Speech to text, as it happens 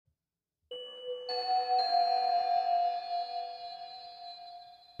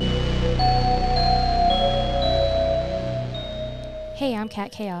Hey, I'm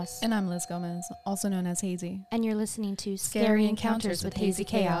Kat Chaos. And I'm Liz Gomez, also known as Hazy. And you're listening to Scary Encounters with Hazy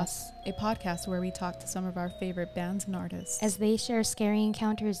Chaos, a podcast where we talk to some of our favorite bands and artists as they share scary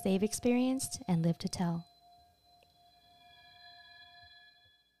encounters they've experienced and live to tell.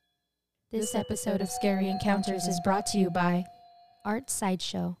 This episode of Scary Encounters is brought to you by Art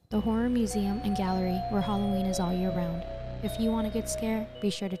Sideshow, the horror museum and gallery where Halloween is all year round. If you want a good scare,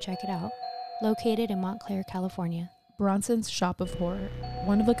 be sure to check it out. Located in Montclair, California. Bronson's Shop of Horror,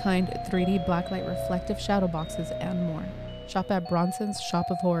 one-of-a-kind 3D blacklight reflective shadow boxes, and more. Shop at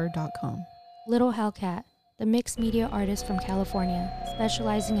bronsonsshopofhorror.com. Little Hellcat, the mixed media artist from California,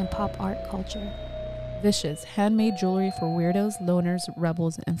 specializing in pop art culture. Vicious, handmade jewelry for weirdos, loners,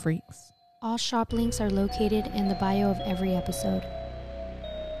 rebels, and freaks. All shop links are located in the bio of every episode.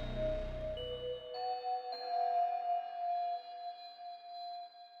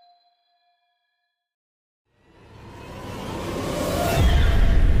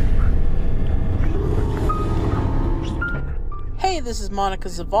 Hey, this is Monica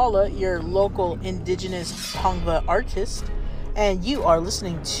Zavala, your local indigenous Tongva artist, and you are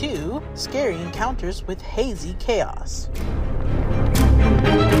listening to Scary Encounters with Hazy Chaos.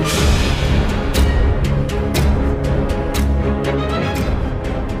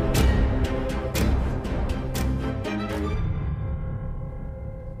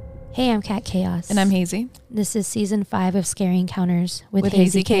 Hey, I'm Kat Chaos. And I'm Hazy. This is season 5 of Scary Encounters with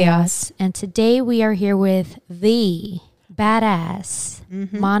Hazy Chaos. And today we are here with the badass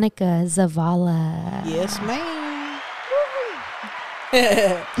Monica Zavala. Yes, ma'am.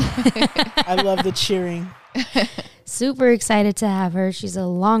 I love the cheering. Super excited to have her. She's a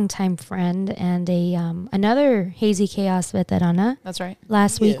longtime friend and a another Hazy Chaos veterana. That's right.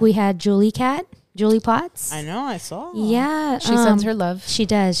 Last week we had Julie Potts. I know, I saw. Yeah. She sends her love. She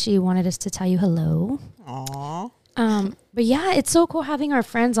does. She wanted us to tell you hello. Aww. But yeah, it's so cool having our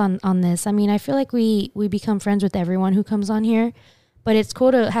friends on this. I mean, I feel like we become friends with everyone who comes on here, but it's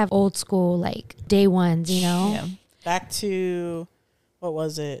cool to have old school, like day ones, you know? Yeah. Back to, what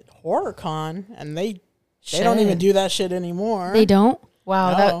was it? HorrorCon, and they don't even do that shit anymore. They don't?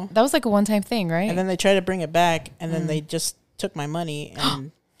 Wow, No. that was like a one-time thing, right? And then they try to bring it back, and then they just took my money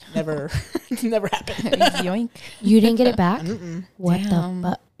and never happened. Yoink. You didn't get it back? What Damn. the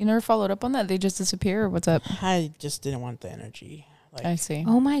fuck? You never followed up on that? They just disappear, or what's up? I just didn't want the energy. Like, I see.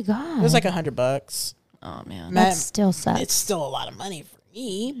 Oh my God. it was like $100. Oh, man. That still sucks. It's still a lot of money for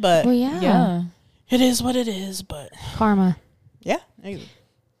me, but Well, yeah. Yeah. it is what it is. But Karma. yeah,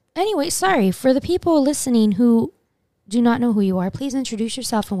 Anyway, sorry. For the people listening who do not know who you are, please introduce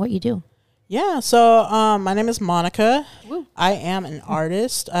yourself and what you do. yeah. So my name is Monica. Woo. I am an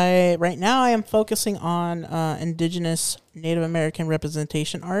artist. Right now I am focusing on indigenous Native American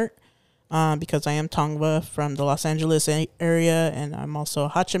representation art because I am Tongva from the Los Angeles area, and I'm also a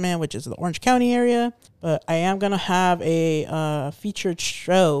Hachiman, which is the Orange County area. But I am gonna have a featured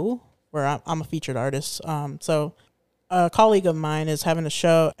show where I'm a featured artist. So a colleague of mine is having a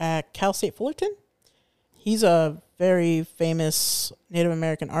show at Cal State Fullerton. He's a very famous Native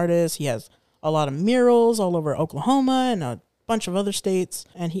American artist. He has a lot of murals all over Oklahoma and a bunch of other states.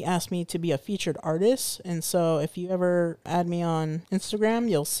 And he asked me to be a featured artist. And so if you ever add me on Instagram,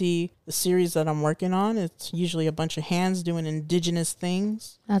 you'll see the series that I'm working on. It's usually a bunch of hands doing indigenous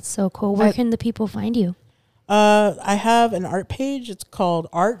things. That's so cool. Where can the people find you? I have an art page. It's called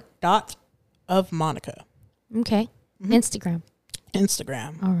art.ofmonica. Okay. Instagram.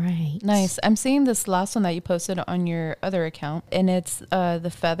 Instagram. All right. Nice. I'm seeing this last one that you posted on your other account, and it's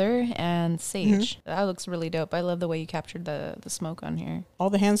the feather and sage. That looks really dope. I love the way you captured the smoke on here. All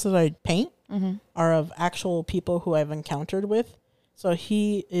the hands that I paint are of actual people who I've encountered with. So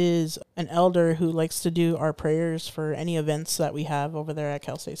he is an elder who likes to do our prayers for any events that we have over there at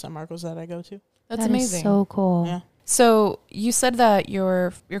Cal State San Marcos that I go to. That's That amazing. is so cool. Yeah. So you said that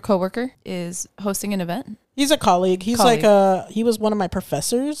your coworker is hosting an event? He's a colleague. He's Colleague. like he was one of my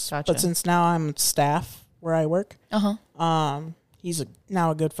professors, Gotcha. but since now I'm staff where I work, he's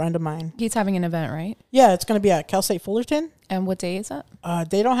now a good friend of mine. He's having an event, right? Yeah, it's going to be at Cal State Fullerton. And what day is that?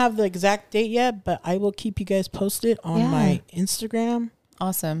 They don't have the exact date yet, but I will keep you guys posted on my Instagram.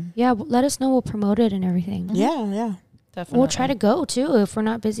 Awesome. Yeah, let us know. We'll promote it and everything. Yeah. Definitely. We'll try to go too if we're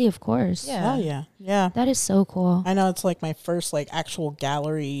not busy, of course. Yeah. Oh, yeah. That is so cool. I know it's like my first like actual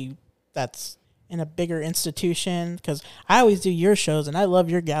gallery that's in a bigger institution, because I always do your shows and I love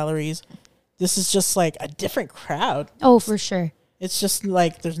your galleries. This is just like a different crowd. Oh, for sure. It's just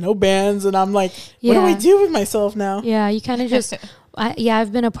like there's no bands, and I'm like, what do I do with myself now? Yeah, you kind of just,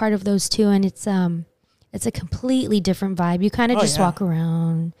 I've been a part of those too, and it's a completely different vibe. You kind of just walk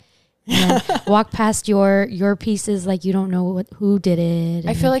around. And then walk past your pieces like you don't know who did it.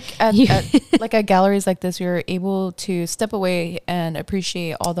 I and feel like you- at galleries like this, you're able to step away and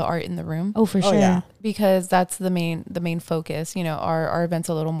appreciate all the art in the room, oh, for Oh, sure. yeah. because that's the main focus. You know, our event's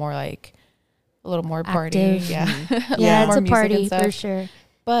a little more party. Active. Yeah. Yeah, Yeah. it's More a music and party stuff. for sure.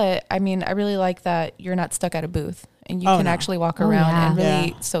 But I mean, I really like that you're not stuck at a booth and you Oh, can no. actually walk Oh, around yeah. and really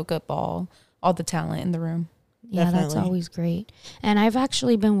Yeah. soak up all the talent in the room. Yeah, that's Definitely. always great. And I've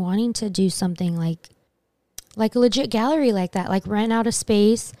actually been wanting to do something like a legit gallery like that, like rent out a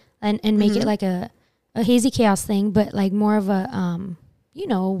space and make it Mhm. like a hazy chaos thing, but like more of a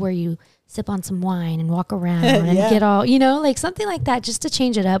where you sip on some wine and walk around and Yeah. get all, like something like that, just to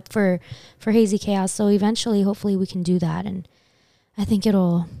change it up for hazy chaos. So eventually, hopefully, we can do that, and I think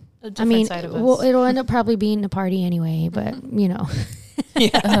it'll. I mean, Side of us. well, it'll end up probably being a party anyway, but Yeah.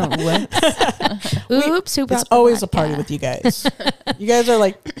 oops, who brought It's the always a vodka? party with you guys. You guys are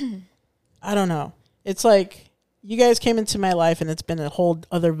like, I don't know. It's like you guys came into my life and it's been a whole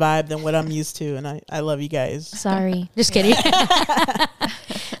other vibe than what I'm used to. And I love you guys. Sorry, just kidding.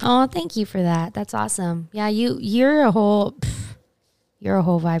 Oh, thank you for that. That's awesome. Yeah, you're a whole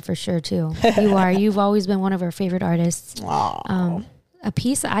vibe for sure too. You are. You've always been one of our favorite artists. Wow. A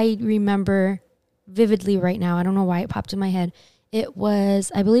piece I remember vividly right now. I don't know why it popped in my head. It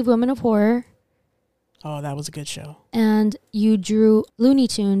was, I believe, Women of Horror, Oh, that was a good show. and you drew Looney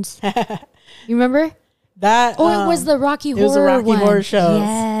Tunes. You remember? That Oh, it was the Rocky Horror was the Rocky one. Horror show.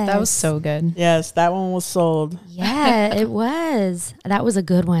 Yes. That was so good. yes, that one was sold. Yeah, it was. That was a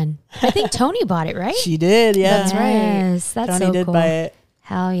good one. I think Tony bought it, right? She did, yeah. That's right. Yes, that's Tony so did cool. buy it.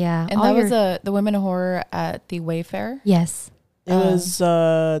 Hell yeah. And All that was your- the Women of Horror at the Wayfair. Yes. It was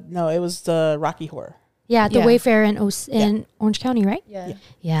no, it was the Rocky Horror. Yeah, at the Yeah. Wayfair in Orange County, right? Yeah.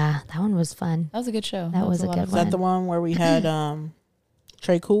 Yeah, that one was fun. That was a good show. That was a lot good of Is that fun. the one where we had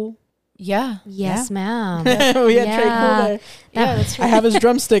Trey Cool? Yeah. Yes, ma'am. we had Trey Yeah. Cool there. Yeah, that's I have his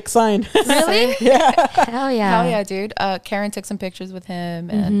drumstick signed. Really? yeah. Hell yeah. Hell yeah, dude. Karen took some pictures with him,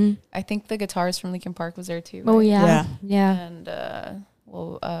 and Mhm. I think the guitarist from Linkin Park was there too. Oh right? yeah. Yeah. Yeah. And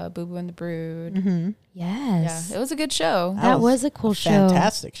Boo Boo and the Brood. Mm-hmm. Yes. Yeah, it was a good show. That was a cool show.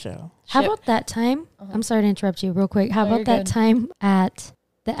 Fantastic show. How Ship. about that time? I'm sorry to interrupt you real quick. How No, about you're that good. time at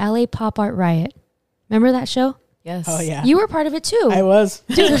the LA Pop Art Riot? Remember that show? Yes. Oh yeah. You were part of it too. I was.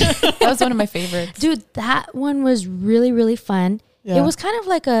 That was one of my favorites. Dude, that one was really, really fun. Yeah. It was kind of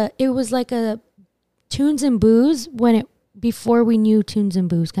like a Tunes and Booze before we knew Tunes and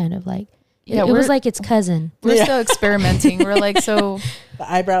Booze, kind of like. Yeah, it was we're- like its cousin. We're Yeah. still experimenting. We're like, so The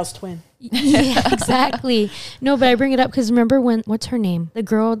eyebrows twin. Yeah, exactly. No, but I bring it up because remember what's her name? The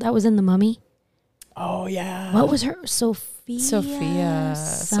girl that was in The Mummy? Oh yeah. What was her? Sophia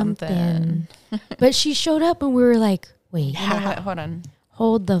something. But she showed up and we were like, wait, You know what? Hold on.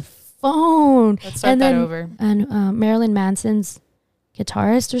 hold the phone. Let's start And that then- over. And Marilyn Manson's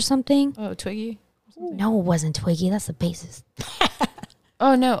guitarist or something. Oh, Twiggy? No, it wasn't Twiggy. That's the bassist.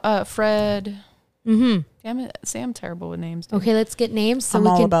 Oh, no. Fred. Mm-hmm. Damn it. See, I'm terrible with names. Dude. Okay, let's get names so I'm we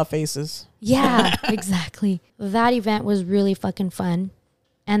all can. about faces. Yeah, exactly. That event was really fucking fun,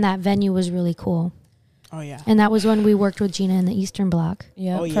 and that venue was really cool. Oh yeah. And that was when we worked with Gina in the Eastern Bloc.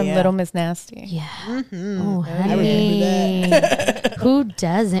 Yeah, Oh, from yeah. Little Miss Nasty. Yeah. Mm-hmm. Oh, I honey. remember Who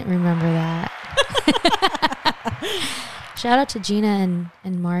doesn't remember that? Shout out to Gina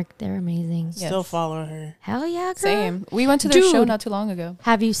and Mark. They're amazing. Yes. Still follow her. Hell yeah, girl. Same. We went to their show Dude. not too long ago.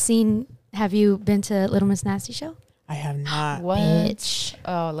 Have you been to Little Miss Nasty show? I have not. What? Bitch.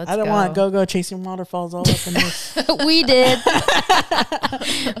 Oh, let's I don't go. want go chasing waterfalls all up in this. We did.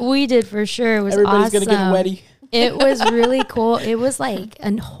 We did for sure. It was Everybody's awesome. gonna get wetty. It was really cool. It was like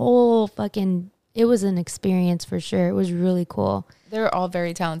it was an experience for sure. It was really cool. They're all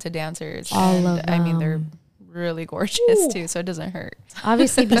very talented dancers. All and, of I mean, they're them. really gorgeous too, so it doesn't hurt.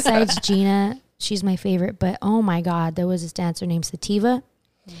 Obviously, besides Gina, she's my favorite. But oh my God, there was this dancer named Sativa.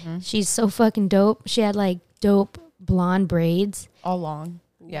 Mm-hmm. She's so fucking dope. She had like dope blonde braids. All long.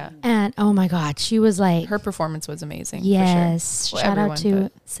 Yeah. And oh my God, she was like, Her performance was amazing. yes. For sure. Well, Shout out to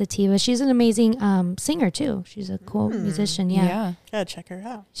everyone, Sativa. She's an amazing singer too. She's a cool musician. but- Yeah. Gotta check her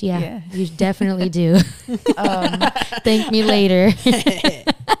out. Yeah. You definitely do. Um, Thank me later.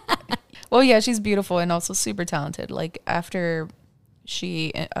 well, yeah, she's beautiful and also super talented. Like after she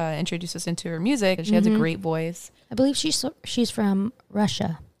introduced us into her music, she has a Mhm. great voice. I believe she's from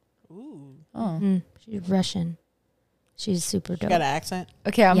Russia. Ooh. Oh, She's Russian. She's super She dope. got an accent.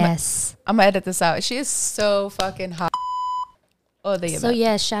 okay. I'm Yes. gonna edit this out. She is so fucking hot. Oh, they So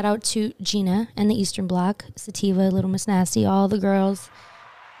yeah, shout out to Gina and the Eastern Bloc, Sativa, Little Miss Nasty, all the girls.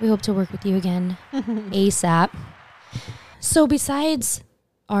 We hope to work with you again ASAP. So besides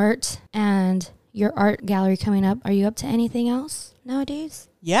art and your art gallery coming up, are you up to anything else nowadays?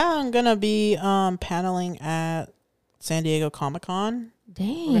 Yeah, I'm gonna be paneling at San Diego Comic-Con.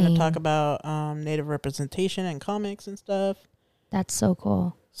 Dang. We're gonna talk about Native representation and comics and stuff. That's so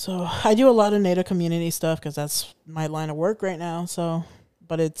cool. So I do a lot of Native community stuff because that's my line of work right now. So,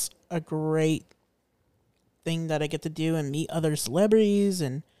 but it's a great thing that I get to do and meet other celebrities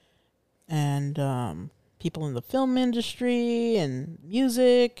and people in the film industry and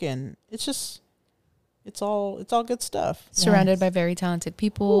music, and it's all good stuff. Surrounded by very talented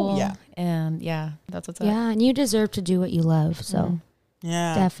people. Ooh, yeah. And yeah, that's what's up. Yeah, and you deserve to do what you love. So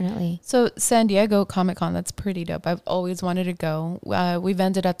Yeah. definitely. So San Diego Comic-Con, that's pretty dope. I've always wanted to go. We've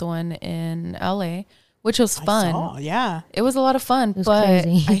ended at the one in LA, which was fun. Yeah. It was a lot of fun, was but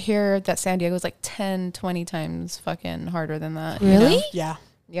crazy. I hear that San Diego is like 10, 20 times fucking harder than that. you know? Really? Yeah.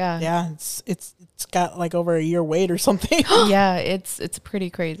 Yeah. Yeah. It's got like over a year wait or something. Yeah, it's pretty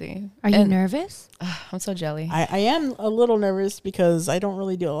crazy. Are you And- nervous? I'm so jelly. I am a little nervous because I don't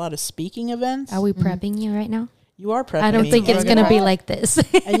really do a lot of speaking events. Are we prepping you right now? You are prepping I don't me. think And it's you going to know be what? like this.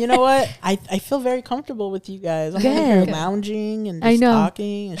 And you know what? I feel very comfortable with you guys. I'm over here Good. lounging and I just know.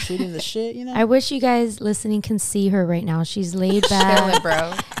 talking and shooting the shit, you know? I wish you guys listening can see her right now. She's laid Chilling, back,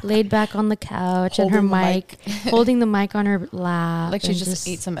 bro. laid back on the couch and her Holding the mic, holding the mic on her lap. Like she and just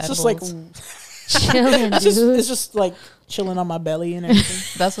ate some It's edibles. just like chilling, it's dude. just like chilling on my belly and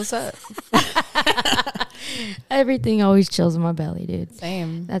everything. That's what's up. Everything always chills in my belly, dude.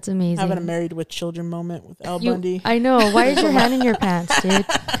 Same. That's amazing. Having a married with children moment with Al Bundy. I know. Why is your hand in your pants, dude?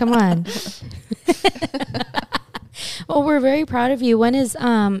 Come on. Well, we're very proud of you. When is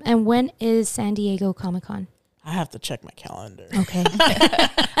San Diego Comic-Con? I have to check my calendar. Okay.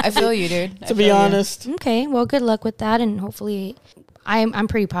 I feel you, dude. I To be feel you. honest. Okay. Well, good luck with that, and hopefully, I'm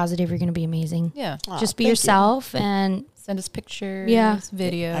pretty positive you're going to be amazing. Yeah. Aw, Just be thank you. yourself, and Send us pictures, Yeah.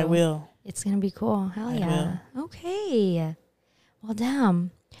 video. I will. it's going to be cool. Hell I yeah. Okay. Well,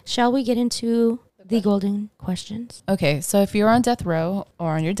 damn. Shall we get into the golden questions? Okay, so if you're on death row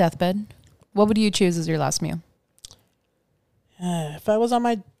or on your deathbed, what would you choose as your last meal? If I was on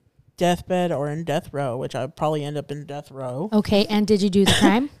my deathbed or in death row, which I'd probably end up in death row, Okay. And did you do the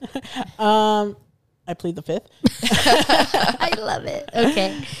crime? I plead the fifth. I love it.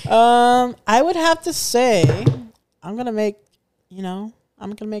 Okay. I would have to say I'm gonna make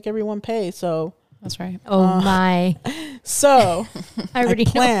everyone pay. So That's right. Oh, my. I I already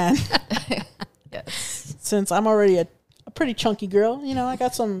know. plan Yes. since I'm already a pretty chunky girl. You know, I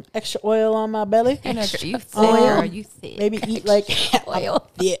got some extra oil on my belly. You know, you thick, Oil. girl, you thick. Maybe eat like Oil.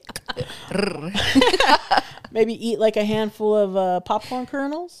 thick. Maybe eat like a handful of popcorn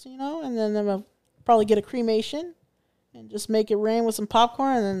kernels, you know, and then I'm gonna probably get a cremation and just make it rain with some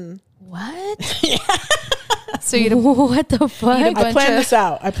popcorn. And then What? So you'd What the fuck? Eat a I bunch planned of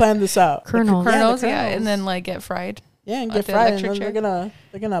this out. Kernels. Yeah, the kernels, yeah, kernels. and then like get fried. Yeah, and Like get the fried, and electric then chair?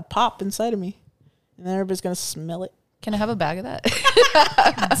 they're gonna pop inside of me, and then everybody's gonna smell it. Can I have a bag of that?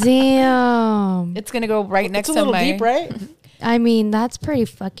 Damn. It's gonna go right next It's a to little my. deep, right? I mean, that's pretty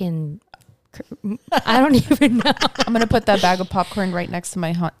fucking. I don't even know. I'm gonna put that bag of popcorn right next to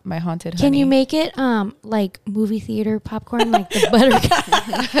my my haunted. Can you honey. make it like movie theater popcorn, like the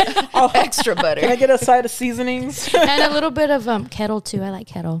butter Oh, extra can I butter? get a side of seasonings? and a little bit of kettle too? I like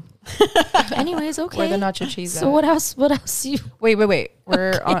kettle. Anyways, okay. Where the nacho cheese? So at? what else? What else you? Wait.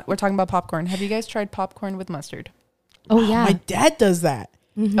 We're talking about popcorn. Have you guys tried popcorn with mustard? Oh yeah. My dad does that.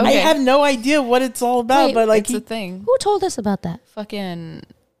 Mhm. I Okay. have no idea what it's all about, Wait, but like It's a thing. Who told us about that? Fucking.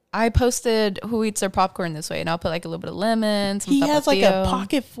 I posted who eats their popcorn this way, and I'll put like a little bit of lemon. Some he has like a tapatio.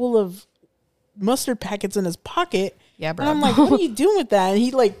 pocket full of mustard packets in his pocket. Yeah, bro. And I'm like, what are you doing with that? And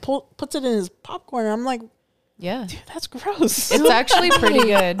he like puts it in his popcorn. And I'm like, yeah, dude, that's gross. it's actually pretty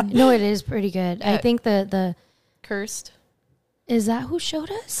good. No, it is pretty good. I Yeah. think the Cursed. is that who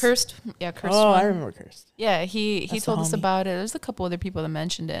showed us? Cursed. Yeah, cursed. Oh, I one. remember cursed. Yeah, he That's the told us homie. about it. There's a couple other people that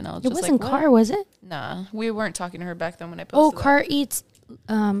mentioned it, and I was It just wasn't like, Car, was it? Nah, we weren't talking to her back then when I Oh, posted. Car eats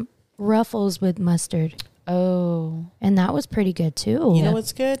Ruffles with mustard, that. Oh, and that was pretty good too. You know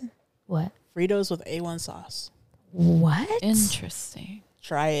what's good? What? Fritos with A1 sauce. What? interesting.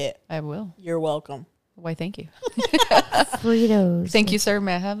 Try it. I will. You're welcome. Why? Thank you. Fritos. Thank you, sir.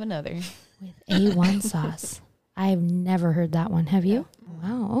 May I have another? With A1 sauce. I've never heard that one. Have you?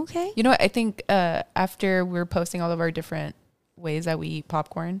 Wow. Okay. You know what? I think after we're posting all of our different ways that we eat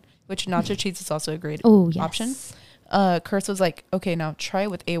popcorn, which nacho cheese is also a great Oh yes. option. Curse was like, okay, now try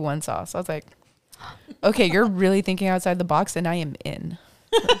it with A1 sauce. I was like, okay, you're really thinking outside the box, and I am in.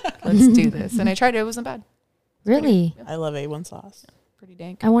 Let's do this. And I tried it. It wasn't bad. Really? I love A1 sauce. Pretty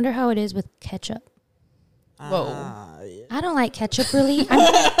dank. I wonder how it is with ketchup. Yeah. I don't like ketchup really.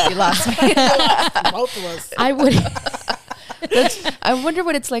 You lost me. Both of us. I would. I wonder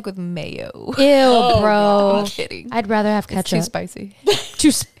what it's like with mayo. Ew, bro. I'm kidding. I'd rather have It's ketchup. too spicy.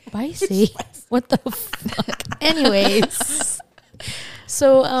 Too spicy. What the fuck? Anyways.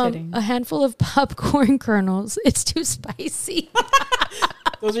 So Kidding. a handful of popcorn kernels. It's too spicy.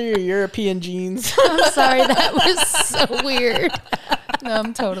 Those are your European genes. I'm sorry, that was so weird. No,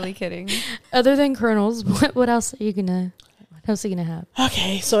 I'm totally kidding. Other than kernels, what else are you gonna have?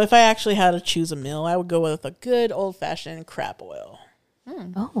 Okay, so if I actually had to choose a meal, I would go with a good old fashioned crab boil.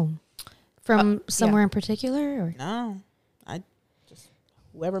 Oh. From somewhere in particular or No, I just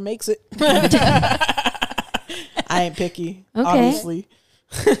whoever makes it. I ain't picky, Okay. obviously.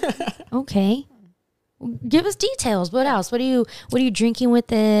 okay. Give us details. What else? What are you drinking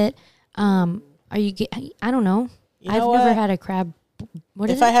with it? Are you I don't know. You I've know never what? had a crab. What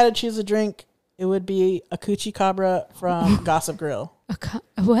is If I it? had to choose a drink, it would be a Coochie Cabra from Gossip Grill.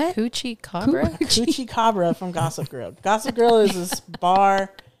 What? Coochie Cabra? Coochie Cabra from Gossip Grill. Gossip Grill is this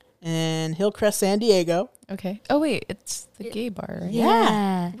bar in Hillcrest, San Diego. Okay. Oh, wait. It's the gay bar, right?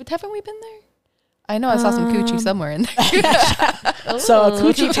 Yeah. But haven't we been there? I know I saw some coochie somewhere in there. So a Ooh,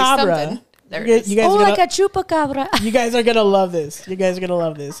 Coochie Cabra. something. There it You is. guys Oh, are like gonna, a chupacabra. you guys are gonna love this. You guys are gonna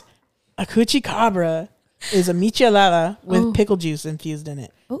love this. A Coochie Cabra is a michelada with Oh. pickle juice infused in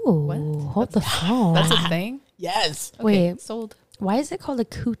it. Ooh, hold the phone. That's a thing? Yes, Okay, Wait. sold. Why is it called a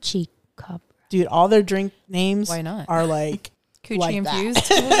coochie cup? dude. All their drink names Why not? are like Coochie like that.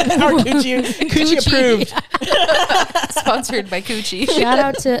 infused? are Coochie approved. Sponsored by Coochie. Shout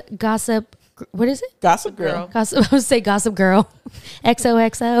out to Gossip. What is it? Gossip Girl. Gossip. I would say Gossip Girl.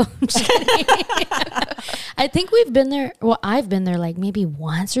 XOXO. Just kidding. I think we've been there. Well, I've been there like maybe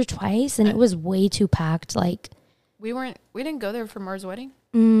once or twice, and it was way too packed. Like, We didn't go there for Mars' wedding?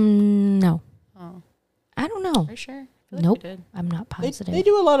 no, Oh, I don't know. are you sure? I feel Nope. we did. I'm not They, positive. they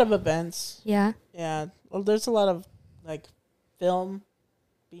do a lot of events. Yeah. Yeah, well, there's a lot of like film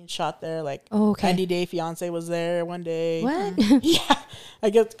being shot there. Like Oh, okay. 90 Day Fiance was there one day. What? Yeah, I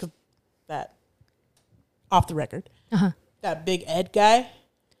guess 'cause that off the record. Uh-huh. That big Ed guy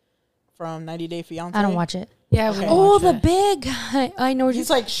from 90 Day Fiance. I don't watch it. Yeah, Okay. we Oh, watched the it. big. I know. He's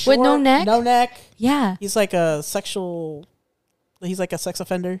like short, with no neck. No neck. Yeah, He's like a sexual. He's like a sex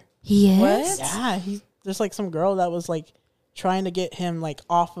offender. he is. What? Yeah, there's like some girl that was like trying to get him like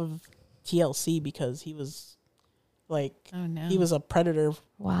off of TLC because he was like Oh, no. he was a predator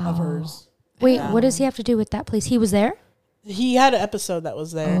Wow. of hers. Wait, Yeah. what does he have to do with that place? He was there. He had an episode that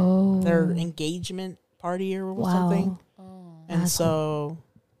was there, Oh. their engagement party or Wow. something, Oh. and That's so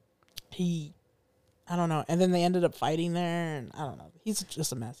he, I don't know, and then they ended up fighting there, and I don't know. He's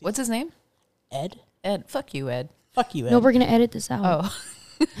just a mess. What's his name? Ed? Ed. Fuck you, Ed. Fuck you, Ed. No, we're gonna edit this out. Oh.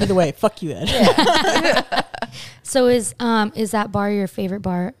 Either way, fuck you, Ed. So is that bar your favorite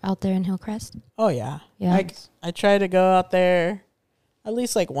bar out there in Hillcrest? Oh yeah, Yeah. I try to go out there at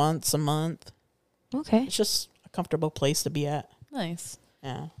least like once a month. Okay. It's just a comfortable place to be at. Nice.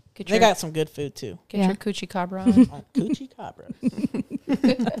 Yeah, Get they your, got some good food too. get Yeah. your Coochie Cabra on. Oh, Coochie Cabra.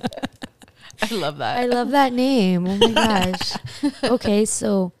 I love that. I love that name. Oh my gosh. Okay,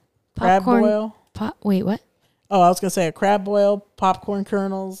 so Crab popcorn. boil. Wait, what? Oh, I was gonna say a crab boil, popcorn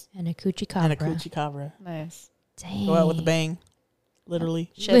kernels, And a coochie cabra. and a Coochie Cabra. Nice. Dang. Go out with a bang,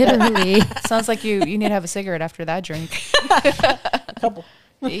 literally. Shit. Literally. Sounds like you need to have a cigarette after that drink. A couple.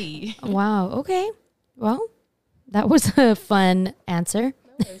 Hey. Wow. Okay. Well, that was a fun answer.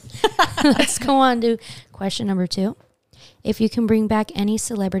 Let's go on to question number 2. If you can bring back any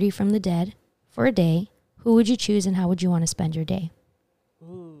celebrity from the dead for a day, who would you choose and how would you want to spend your day?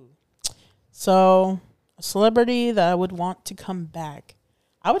 Ooh. So, a celebrity that I would want to come back,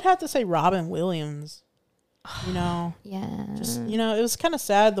 I would have to say Robin Williams. You know, Yeah. just it was kind of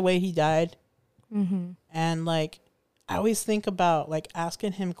sad the way he died, Mm-hmm. and like I always think about like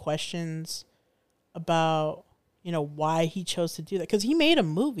asking him questions about why he chose to do that because he made a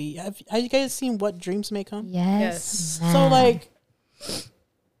movie. Have you guys seen What Dreams May Come? Yes. Yes. So man. like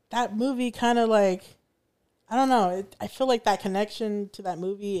that movie kind of like I don't know. I feel like that connection to that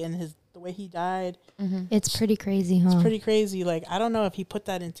movie and the way he died. It's pretty crazy, huh? It's pretty crazy. Like, I don't know if he put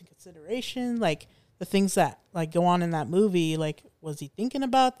that into consideration. Like, the things that, like, go on in that movie, like, was he thinking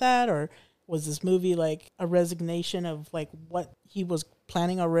about that? Or was this movie, like, a resignation of, like, what he was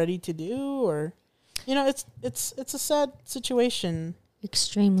planning already to do? Or, it's a sad situation.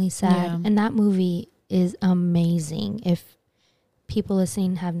 Extremely sad. Yeah. And that movie is amazing. If people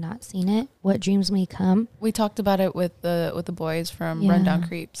listening have not seen it, What Dreams May Come, We talked about it with the boys from Yeah, Rundown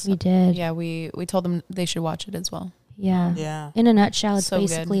Creeps. we did. Yeah, we told them they should watch it as well. Yeah. Yeah. In a nutshell, it's So good.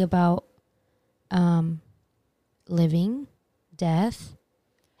 basically about living, death,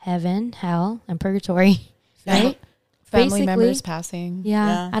 heaven, hell, and purgatory. Right? Family Basically, members passing.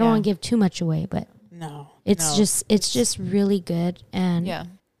 Yeah. I don't Yeah. want to give too much away, but No. it's just really good, and Yeah.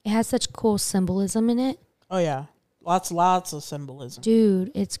 it has such cool symbolism in it. Oh yeah. Lots of symbolism.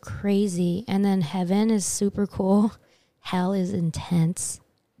 Dude, it's crazy. And then heaven is super cool. Hell is intense.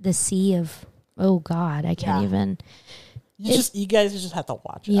 The sea of, oh God, I can't Yeah. even. You guys just have to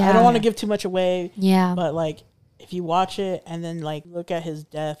watch it. I Yeah. don't want to give too much away, Yeah. but like if you watch it and then like look at his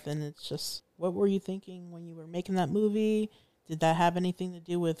death, and it's just, what were you thinking when you were making that movie? Did that have anything to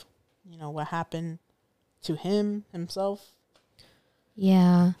do with, what happened to himself?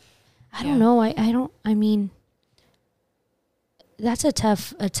 Yeah. I don't know. I mean, that's a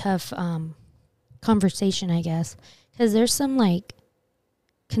tough conversation, I guess. Because there's some like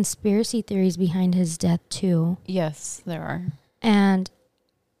conspiracy theories behind his death too. Yes, there are. And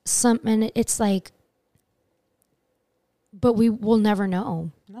it's like, but we will never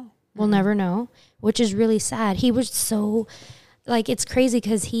know. No. We'll never know, which is really sad. He was so, like, it's crazy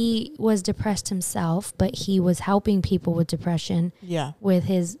because he was depressed himself, but he was helping people with depression Yeah. with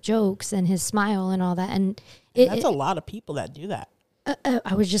his jokes and his smile and all that. And That's a lot of people that do that.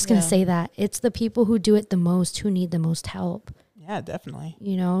 I was just going to say that. It's the people who do it the most who need the most help. Yeah, definitely.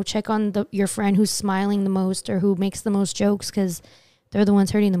 Check on your friend who's smiling the most or who makes the most jokes, because they're the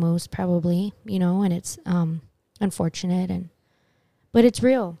ones hurting the most probably, and it's unfortunate, but it's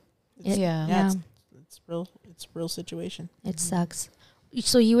real. Yeah. It's real. It's a real situation. It sucks.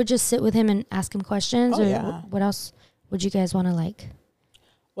 So you would just sit with him and ask him questions, Oh, or yeah. what else would you guys want to like?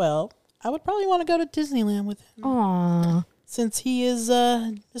 Well, I would probably want to go to Disneyland with him, Aw, since he is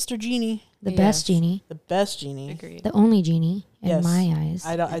Mr. Genie, the Yes. best genie, the best genie. Agreed. the only genie in Yes. my eyes.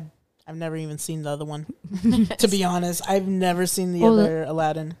 I've never even seen the other one. To be honest, I've never seen the Oh, other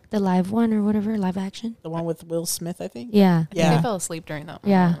Aladdin, The live one or whatever, live action. the one with Will Smith, I think. Yeah, I think I Yeah. fell asleep during that one.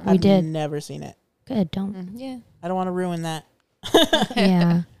 yeah, we I've did. never seen it. Good, don't. Yeah. I don't want to ruin that.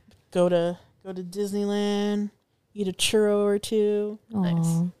 Yeah. Go to Disneyland, eat a churro or two,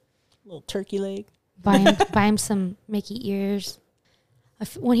 Aw. little turkey leg. Buy him some Mickey ears.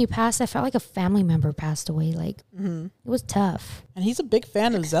 When he passed, I felt like a family member passed away. Like, Mm-hmm. it was tough. And he's a big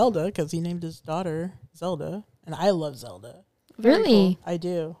fan of Zelda because he named his daughter Zelda, and I love Zelda. Very Really? I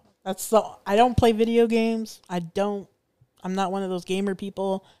do. I don't play video games. I'm not one of those gamer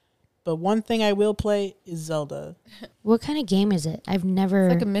people, but one thing I will play is Zelda. What kind of game is it? I've never.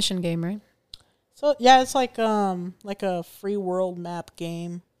 It's like a mission game, right? So yeah, it's like a free world map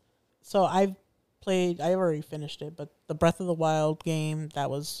game. So I've already finished it, but the Breath of the Wild game, that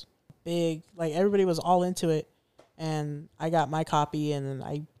was big. Like, everybody was all into it, and I got my copy, and then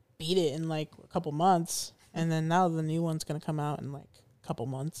I beat it in like a couple months, and then now the new one's gonna come out in like a couple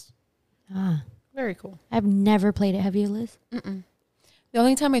months. Very cool. I've never played it. Have you, Liz? Mm-mm. The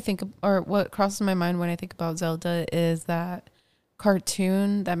only time I think, or what crosses my mind when I think about Zelda is that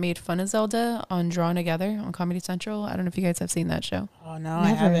cartoon that made fun of Zelda on Drawn Together on Comedy Central. I don't know if you guys have seen that show. Oh no, I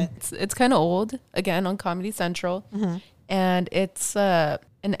Never. haven't. It's kind of old, again, on Comedy Central. Mm-hmm. And it's an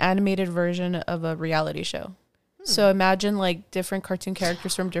animated version of a reality show. So imagine like different cartoon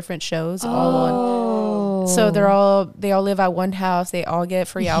characters from different shows all on. So they all live at one house. They all get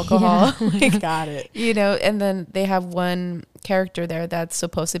free alcohol. Got it. And then they have one character there that's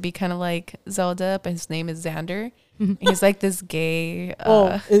supposed to be kind of like Zelda, but his name is Xander. He's like this gay.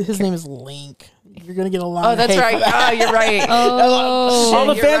 His name is Link. You're gonna get a lot. Oh, of that's hate for right. that. Oh, you're right. All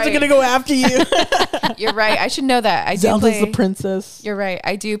the You're fans are right. gonna go after you. You're right. I should know that. I do Zelda's play. the princess. You're right.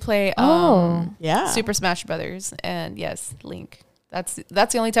 I do play. Yeah. Super Smash Brothers, and yes, Link. That's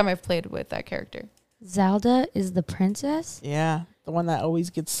the only time I've played with that character. Zelda is the princess? Yeah, the one that always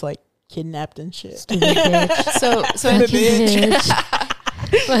gets like kidnapped and shit. Stupid bitch. So Fucking bitch.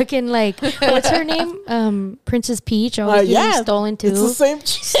 Fucking like, what's her name? Princess Peach always getting stolen too. It's the same.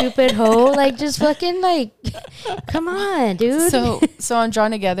 Stupid hoe. Like, just fucking like, come on, dude. So on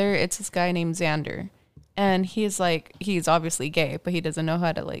Drawn Together, it's this guy named Xander, and he's obviously gay, but he doesn't know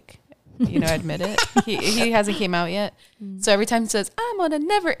how to like, admit it. He hasn't came out yet. So every time he says, "I'm on a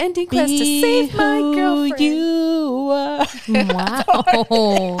never-ending quest to save my girlfriend," You are. Wow.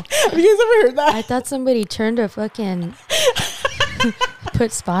 Have you guys ever heard that? I thought somebody turned to fucking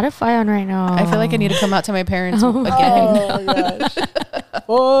put Spotify on right now. I feel like I need to come out to my parents Oh. again. Oh my gosh.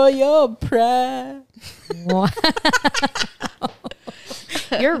 For your pride. Wow.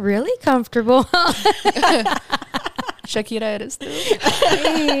 You're really comfortable. Shakira it is too.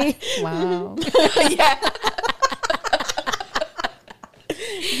 Hey. Wow.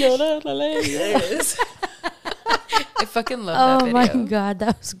 Yes. I fucking love that Oh video. my god,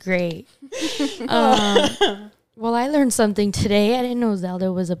 that was great. Well, I learned something today. I didn't know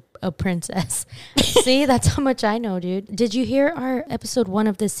Zelda was a princess. See, that's how much I know, dude. Did you hear our episode 1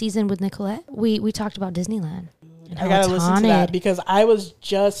 of this season with Nicolette? We talked about Disneyland. And I how gotta it's listen to that haunted. because I was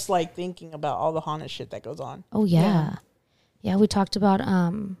just like thinking about all the haunted shit that goes on. Oh yeah. Yeah, we talked about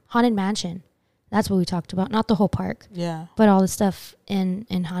Haunted Mansion. That's what we talked about. Not the whole park, Yeah. but all the stuff in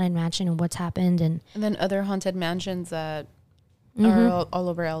Haunted Mansion and what's happened and then other haunted mansions that Mhm. are all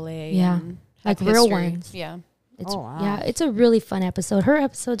over LA. Yeah. and Like have real history. ones. Yeah. it's Oh, wow. yeah, it's a really fun episode. Her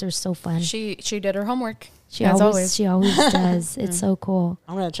episodes are so fun. She did her homework. She as always does. It's so cool.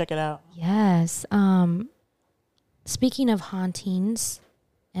 I'm gonna check it out. Yes. Speaking of hauntings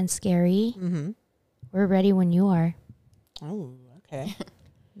and scary, Mm-hmm. we're ready when you are. Oh, okay.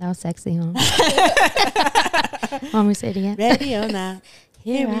 That was sexy, huh? Want me to say it again? Ready or not?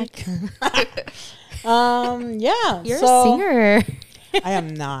 Here we I come. Yeah. You're so a singer. I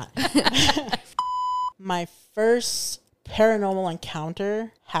am not. My first paranormal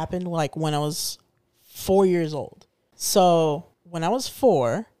encounter happened like when I was 4 years old. So when I was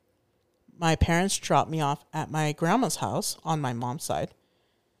 4, my parents dropped me off at my grandma's house on my mom's side.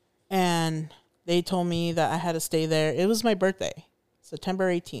 And they told me that I had to stay there. It was my birthday,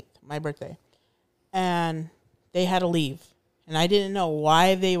 September 18th, my birthday. And they had to leave. And I didn't know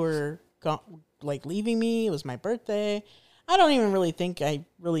why they were leaving me. It was my birthday. I don't even really think I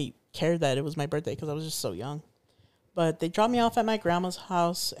really cared that it was my birthday because I was just so young. But they dropped me off at my grandma's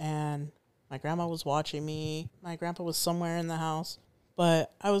house, and my grandma was watching me. My grandpa was somewhere in the house.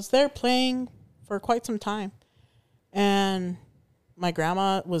 But I was there playing for quite some time. And my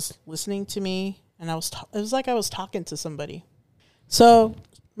grandma was listening to me, and it was like I was talking to somebody. So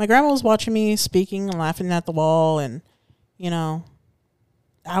my grandma was watching me speaking and laughing at the wall, and, you know,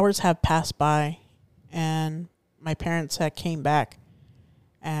 hours have passed by, and my parents had came back,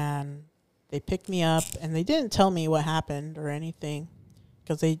 and they picked me up, and they didn't tell me what happened or anything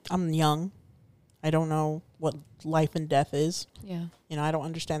because I'm young. I don't know what life and death is. Yeah. You know, I don't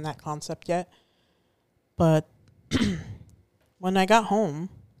understand that concept yet. But when I got home,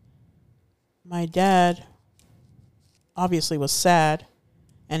 my dad obviously was sad,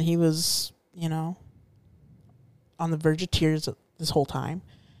 and he was, you know, on the verge of tears this whole time.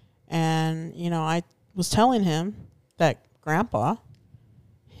 And, you know, I was telling him that Grandpa,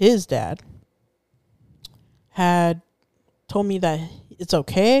 his dad, had told me that it's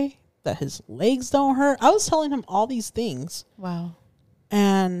okay, that his legs don't hurt. I was telling him all these things. Wow.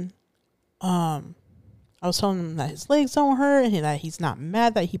 And I was telling him that his legs don't hurt and that he's not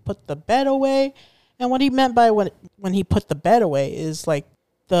mad that he put the bed away. And what he meant by when he put the bed away is like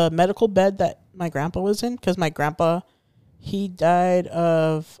the medical bed that my grandpa was in. Because my grandpa, he died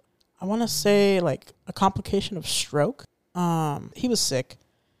of, I want to say, like a complication of stroke. He was sick.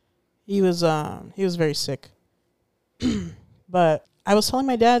 He was very sick. But I was telling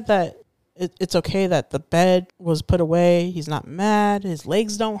my dad that it's okay that the bed was put away. He's not mad. His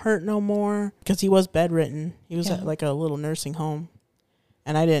legs don't hurt no more because he was bedridden. He was at like a little nursing home.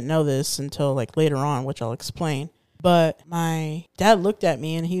 And I didn't know this until like later on, which I'll explain. But my dad looked at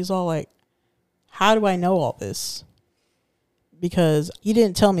me and he was all like, how do I know all this? Because he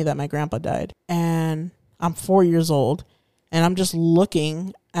didn't tell me that my grandpa died. And I'm 4 years old and I'm just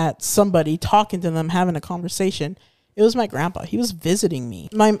looking at somebody, talking to them, having a conversation. It was my grandpa. He was visiting me.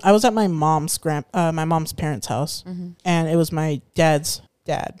 I was at my mom's parents' house, and it was my dad's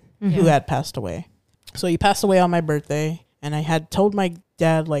dad who had passed away. So he passed away on my birthday, and I had told my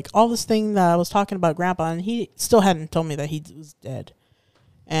dad like all this thing that I was talking about Grandpa, and he still hadn't told me that he was dead.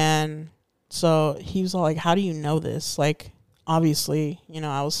 And so he was all like, "How do you know this?" Like, obviously, you know,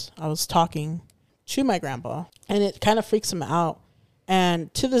 I was talking to my grandpa, and it kind of freaks him out.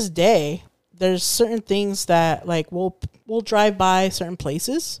 And to this day, there's certain things that like we'll drive by certain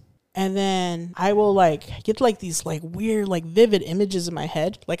places, and then I will like get like these like weird like vivid images in my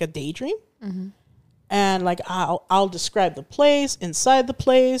head, like a daydream. And like I'll describe the place, inside the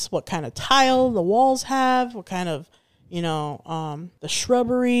place, what kind of tile the walls have, what kind of, you know, the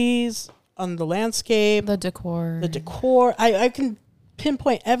shrubberies on the landscape, The decor. I can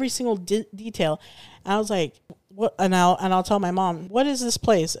pinpoint every single detail. And I was like, what? And I'll tell my mom, what is this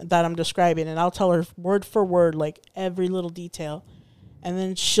place that I'm describing? And I'll tell her word for word, like every little detail. And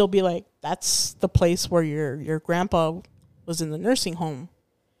then she'll be like, that's the place where your grandpa was in the nursing home.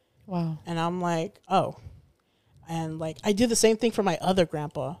 Wow. And I'm like, oh. And like, I do the same thing for my other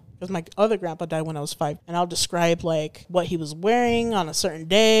grandpa, because my other grandpa died when I was 5. And I'll describe like what he was wearing on a certain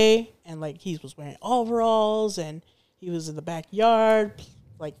day. And like, he was wearing overalls and he was in the backyard,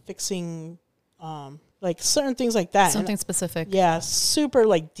 like fixing like certain things like that. Something specific. Yeah, super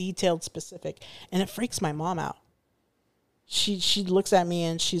like detailed, specific, and it freaks my mom out. She looks at me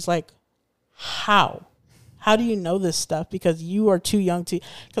and she's like, "How do you know this stuff? Because you are too young to."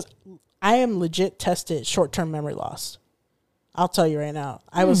 Because I am legit tested short-term memory loss. I'll tell you right now,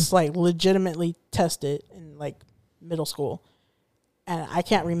 I was like legitimately tested in like middle school, and I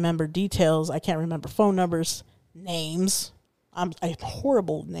can't remember details. I can't remember phone numbers, names. I have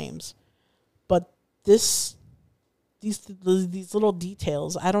horrible names, but these little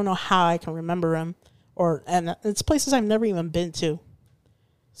details, I don't know how I can remember them, and it's places I've never even been to.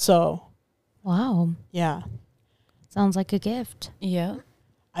 So, Wow. yeah, Sounds like a gift. Yeah.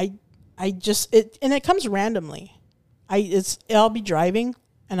 I just it comes randomly. I'll be driving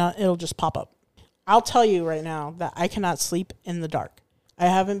and it'll just pop up. I'll tell you right now that I cannot sleep in the dark. I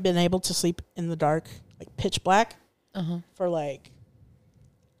haven't been able to sleep in the dark, like pitch black, for like,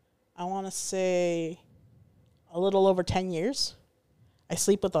 I want to say a little over 10 years. I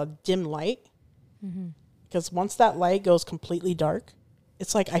sleep with a dim light because once that light goes completely dark,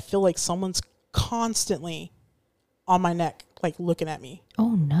 it's like I feel like someone's constantly on my neck, like looking at me.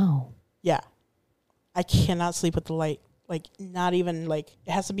 Oh no. Yeah. I cannot sleep with the light. Like, not even, like,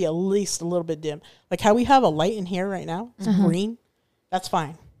 it has to be at least a little bit dim. Like how we have a light in here right now, it's green, that's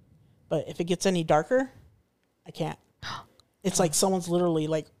fine. But if it gets any darker, I can't. It's like someone's literally,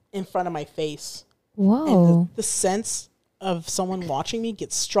 like, in front of my face. Whoa. And the sense of someone watching me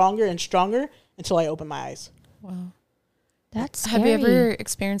gets stronger and stronger until I open my eyes. Wow. That's scary. Have you ever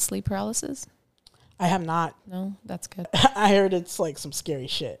experienced sleep paralysis? I have not. No, that's good. I heard it's, like, some scary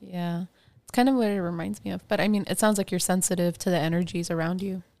shit. Yeah. It's kind of what it reminds me of. But I mean, it sounds like you're sensitive to the energies around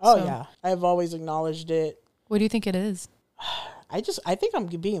you. Oh, So yeah. I've always acknowledged it. What do you think it is? I think I'm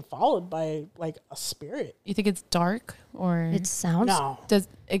being followed by, like, a spirit. You think it's dark, or It sounds. No. does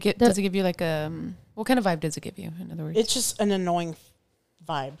it give you like a what kind of vibe does it give you, in other words? It's just an annoying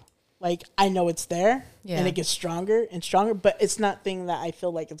vibe. Like, I know it's there, Yeah. and it gets stronger and stronger, but it's not thing that I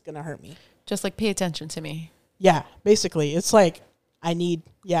feel like it's going to hurt me. Just like, pay attention to me. Yeah, basically. It's like,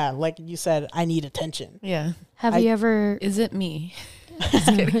 like you said, I need attention. Yeah. Have you ever? Is it me?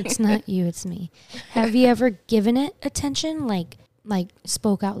 It's not you. It's me. Have you ever given it attention? Like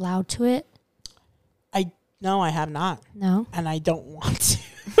spoke out loud to it? No, I have not, No. and I don't want to.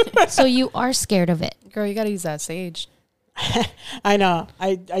 So you are scared of it. Girl, you got to use that sage. I know.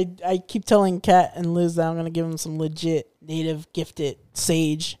 I keep telling Kat and Liz that I'm going to give them some legit native gifted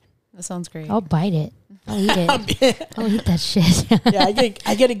sage. That sounds great. I'll bite it. I'll eat it. I'll eat that shit. Yeah,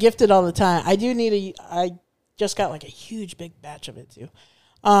 I get it gifted all the time. I do need I just got like a huge big batch of it too.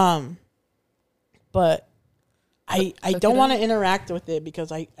 But I don't want to interact with it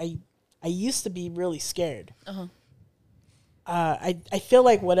because I used to be really scared. I feel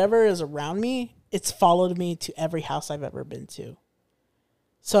like whatever is around me, it's followed me to every house I've ever been to.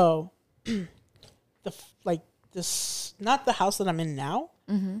 So this, not the house that I'm in now,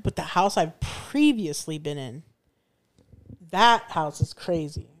 but the house I've previously been in. That house is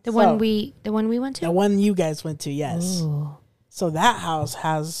crazy. The one we went to. The one you guys went to, yes. Ooh. So that house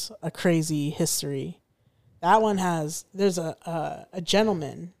has a crazy history. That one there's a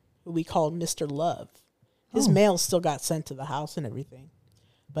gentleman who we called Mr. Love. His mail still got sent to the house and everything,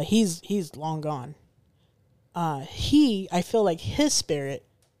 but he's long gone. I feel like his spirit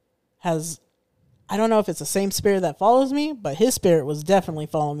has, I don't know if it's the same spirit that follows me, but his spirit was definitely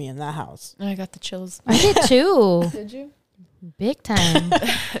following me in that house. I got the chills. I did too. Did you? Big time.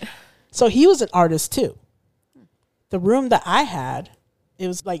 So he was an artist too. The room that I had, it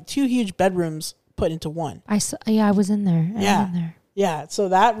was like 2 huge bedrooms put into one. I was in there. Yeah. So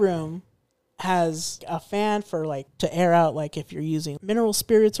that room has a fan for like to air out, like if you're using mineral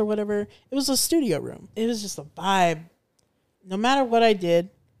spirits or whatever. It was a studio room. It was just a vibe. No matter what I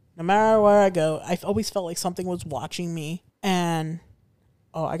did, no matter where I go, I always felt like something was watching me. And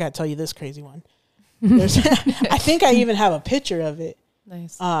I gotta tell you this crazy one. I think I even have a picture of it.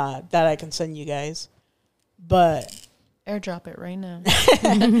 Nice. That I can send you guys. But Airdrop it right now.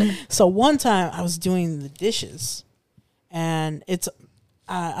 so one time I was doing the dishes, and it's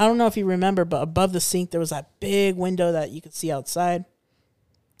I don't know if you remember, but above the sink there was that big window that you could see outside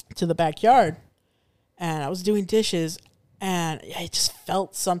to the backyard. And I was doing dishes, and I just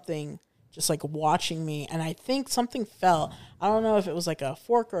felt something just like watching me, and I think something fell. I don't know if it was like a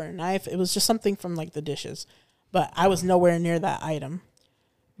fork or a knife. It was just something from like the dishes, but I was nowhere near that item.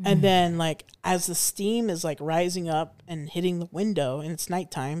 And then, like, as the steam is like rising up and hitting the window, and it's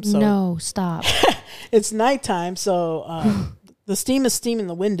nighttime, so No, stop. it's nighttime, so the steam is steaming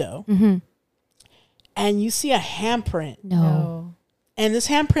the window, and you see a handprint, No. and this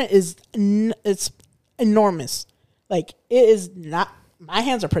handprint is enormous. Like, it is not, my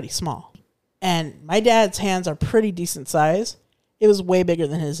hands are pretty small. And my dad's hands are pretty decent size. It was way bigger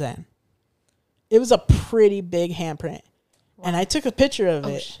than his hand. It was a pretty big handprint. Wow. And I took a picture of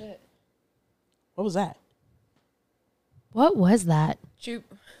it. Shit. What was that? What was that? Shoot.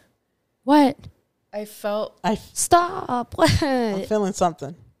 What? I felt. Stop. What? I'm feeling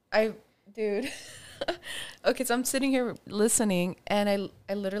something. Dude. Okay, so I'm sitting here listening, and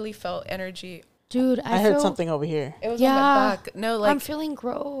I literally felt energy. Dude, I heard something over here. It was on my back. No, like I'm feeling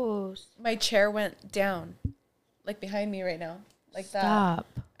gross. my chair went down, like behind me right now, like Stop.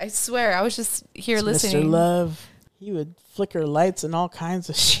 that. I swear, I was just here It's listening. Mr. Love, he would flicker lights and all kinds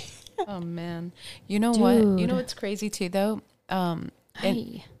of shit. Oh man, you know what? You know what's crazy too, though. And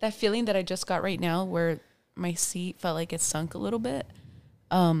that feeling that I just got right now, where my seat felt like it sunk a little bit.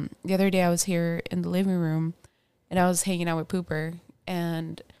 The other day I was here in the living room, and I was hanging out with Pooper,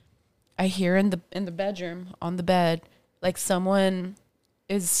 and I hear in the bedroom on the bed, like someone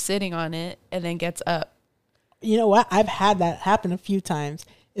is sitting on it and then gets up. You know what? I've had that happen a few times.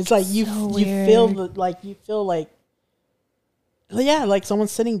 It's like you feel like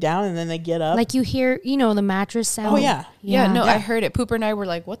someone's sitting down and then they get up. Like you hear, the mattress sound. Oh yeah. I heard it. Pooper and I were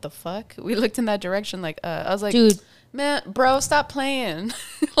like, "What the fuck?" We looked in that direction. Like, I was like, dude, man, bro, stop playing.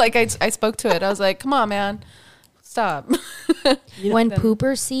 Like I spoke to it. I was like, come on, man, stop. When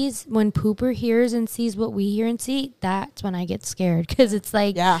Pooper hears and sees what we hear and see, that's when I get scared, because it's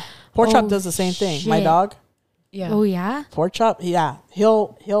like, Pork Chop does the same thing. My dog. Yeah. Oh yeah. Pork Chop. Yeah.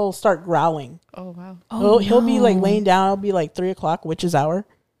 He'll start growling. Oh wow. He'll be like laying down. It'll be like 3:00 witch's hour,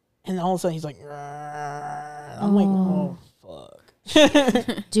 and all of a sudden he's like, I'm like, oh fuck.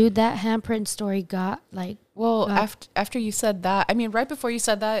 Dude, that handprint story got like. Well, after you said that, I mean, right before you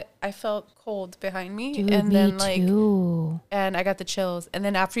said that, I felt cold behind me, Dude, and me then like, too. And I got the chills, and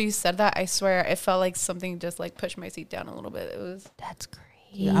then after you said that, I swear it felt like something just like pushed my seat down a little bit. It was. That's crazy.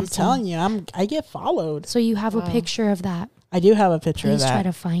 Yeah, I'm telling you, I get followed. So you have a picture of that? I do have a picture of that. Please try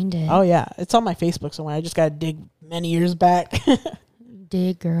to find it. Oh yeah, it's on my Facebook somewhere. I just gotta dig many years back.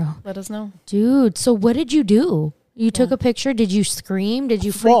 Dig, girl. Let us know, dude. So what did you do? You took a picture. Did you scream? Did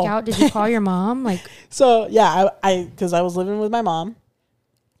you freak out? Did you call your mom? Like, so yeah, I because I was living with my mom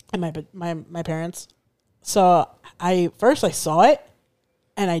and my parents. So I saw it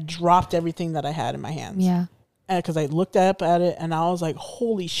and I dropped everything that I had in my hands. Yeah. Because I looked up at it and I was like,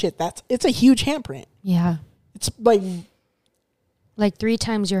 holy shit, it's a huge handprint. Yeah. It's like 3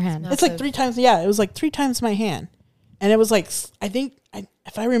 times your hand. It's like 3 times. Yeah, it was like 3 times my hand, and it was like I think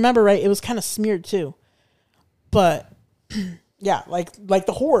if I remember right, it was kind of smeared too. But yeah, like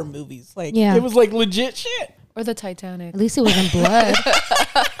the horror movies, like it was like legit shit. Or the Titanic. At least it wasn't blood.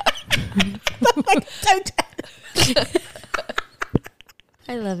 Like Titanic.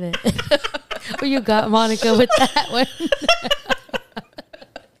 I love it. Well, you got Monica with that one.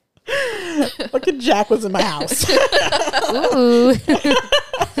 Fucking Jack was in my house. Ooh.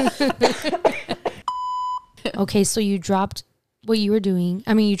 Okay, so you dropped what you were doing.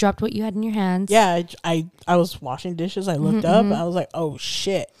 I mean, you dropped what you had in your hands. Yeah, I was washing dishes. I looked up. I was like, oh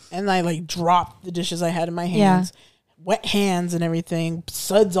shit, and I like dropped the dishes I had in my hands. Yeah. Wet hands and everything,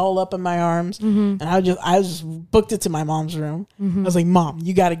 suds all up in my arms, and I just booked it to my mom's room. I was like, Mom,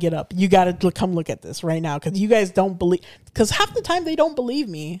 you got to get up. You got to come look at this right now, because you guys don't believe. Because half the time they don't believe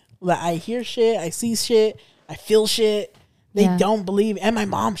me. Like, I hear shit, I see shit, I feel shit. They don't believe. And my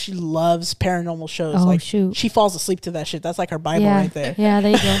mom, she loves paranormal shows. Oh, like, shoot. She falls asleep to that shit. That's like her Bible right there. Yeah,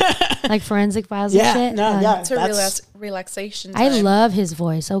 they do. Like Forensic Files and shit. It's her relaxation time. I love his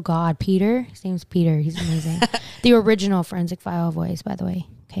voice. Oh, God. Peter? His name's Peter. He's amazing. The original Forensic File voice, by the way.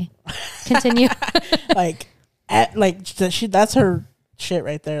 Okay. Continue. That's her shit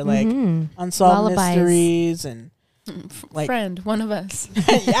right there. Like, Unsolved Lullabies. Mysteries and... Like, friend, one of us.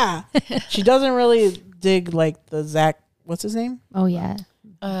 Yeah. She doesn't really dig like the Zach... What's his name? Oh, yeah.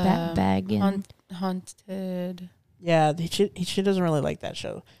 Bag and... Haunted. Yeah, she doesn't really like that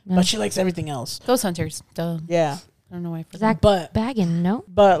show. No. But she likes everything else. Ghost Hunters. Duh. Yeah. I don't know why I forgot. Zach Baggin, no?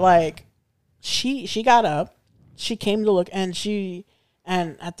 But like, she got up. She came to look, and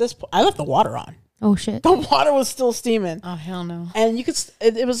at this point, I left the water on. Oh, shit. The water was still steaming. Oh, hell no. And you could...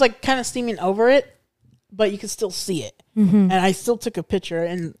 It was like kind of steaming over it, but you could still see it. And I still took a picture,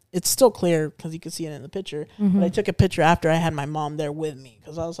 and it's still clear because you can see it in the picture. But I took a picture after I had my mom there with me,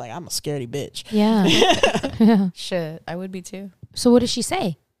 because I was like, I'm a scaredy bitch. Yeah. Shit, I would be too. So what did she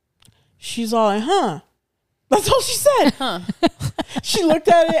say? She's all like, huh? That's all she said. Huh. She looked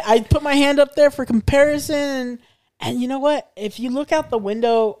at it. I put my hand up there for comparison. And you know what? If you look out the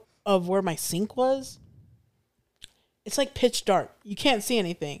window of where my sink was, it's like pitch dark. You can't see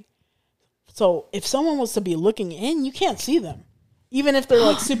anything. So if someone was to be looking in, you can't see them, even if they're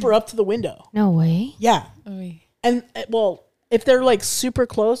like super up to the window. No way. Yeah, Oy. and well, if they're like super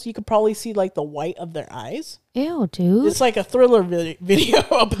close, you could probably see like the white of their eyes. Ew, dude. It's like a Thriller video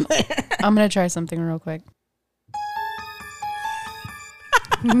up in there. I'm gonna try something real quick.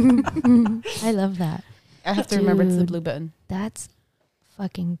 I love that. I have to remember it's the Dude. blue button. That's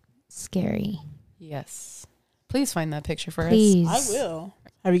fucking scary. Yes. Please find that picture for Please. I will.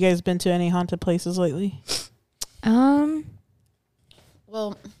 Have you guys been to any haunted places lately? us.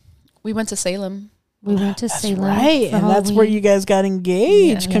 Well, we went to Salem. We went to That's Salem. right, for and that's where Halloween. you guys got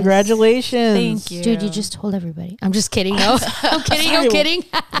engaged. Yes. Congratulations! Thank you. Dude, you just told everybody. I'm just kidding. No, I'm kidding. Sorry. I'm kidding.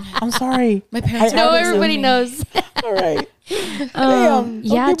 I'm sorry. My parents I No, haven't everybody seen- knows. All right. Damn,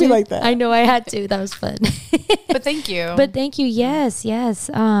 Yeah, don't do me dude. like that. I know I had to. That was fun. But thank you. But thank you. Yes, yes.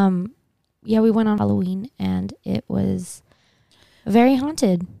 Yeah, we went on Halloween and it was very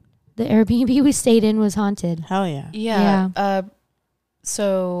haunted. The Airbnb we stayed in was haunted. Hell yeah. yeah.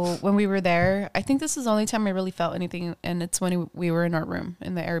 So when we were there, I think this is the only time I really felt anything, and it's when we were in our room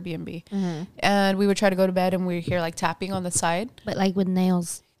in the Airbnb, and we would try to go to bed, and we'd hear like tapping on the side, But like with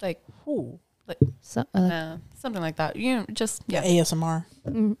nails. like Ooh. So, something like that. You know, just Yeah. yeah, ASMR.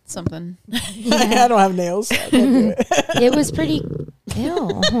 something. I don't have nails. So I can't do it. it was pretty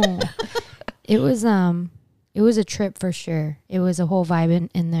ew. It was a trip for sure. It was a whole vibe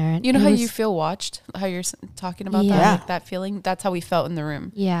in there. And You know it how was- you feel watched? How you're talking about Yeah. that, like that feeling? That's how we felt in the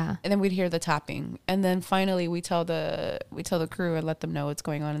room. Yeah. And then we'd hear the tapping, and then finally we tell the crew and let them know what's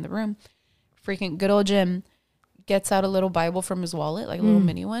going on in the room. Freaking good old Jim gets out a little Bible from his wallet, like a little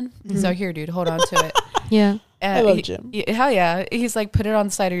mini one. So here, dude, hold on to it. Yeah. And I love Jim. Hell yeah. He's like, put it on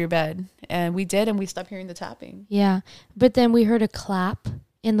the side of your bed. And we did, and we stopped hearing the tapping. Yeah. But then we heard a clap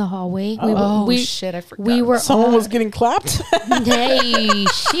in the hallway. Oh, we shit, I forgot. we were Someone all, was getting clapped. hey,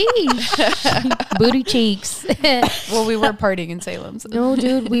 sheesh. Booty cheeks. Well, we were partying in Salem. So. No,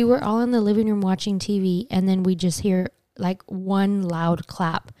 dude, we were all in the living room watching TV, and then we just hear like one loud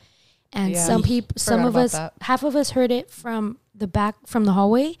clap. And Yeah. some Forgot of about us, that. half of us heard it from the back, from the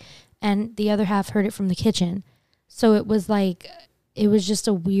hallway, and the other half heard it from the kitchen. So it was like, it was just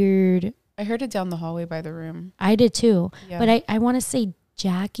a weird, I heard it down the hallway by the room. I did too. Yeah. But I want to say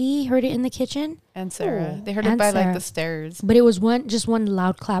Jackie heard it in the kitchen, And Sarah. Oh. They heard it And by Sarah. like the stairs. but it was just one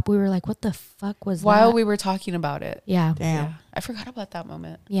loud clap. We were like, what the fuck was While that? we were talking about it. Yeah. Damn. Yeah. I forgot about that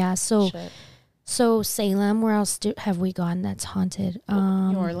moment. Yeah. Shit. So Salem, where else have we gone that's haunted?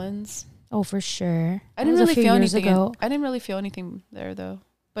 New Orleans. Oh, for sure. I That didn't was a really few feel years anything. ago. I didn't really feel anything there though.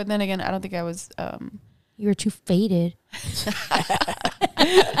 But then again, I don't think I was. You were too faded.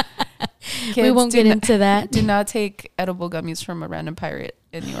 We Kids, won't get into that. Do not take edible gummies from a random pirate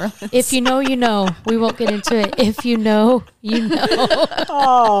in New Orleans. If you know, you know. We won't get into it. If you know, you know.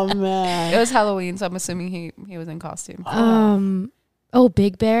 Oh It man. was Halloween, so I'm assuming he was in costume. Oh,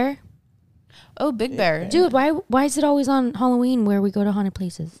 Big Bear. Oh, Big Bear. Dude, why is it always on Halloween where we go to haunted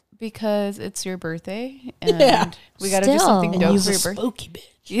places? Because it's your birthday and Yeah. we got to do Still. something And dope he's for a your birthday. spooky bitch.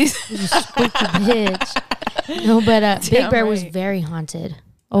 You spooky bitch. No, but Big Damn Bear was right. very haunted.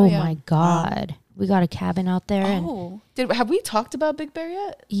 Oh, Oh, yeah. my God. We got a cabin out there. And Oh, have we talked about Big Bear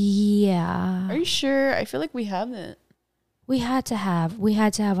yet? yeah. Are you sure? I feel like we haven't. We had to have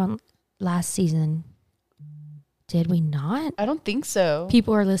on last season. Did we not? I don't think so.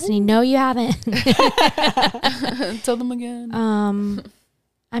 People are listening. No, you haven't. Tell them again.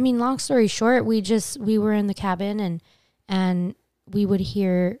 I mean, long story short, we were in the cabin and we would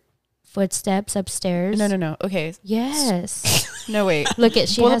hear footsteps upstairs. No. Okay. Yes. No, wait. Look at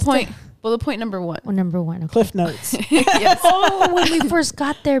she bullet has point. Bullet point number 1. Well, number 1. Okay. Cliff notes. Yes. Oh, when we first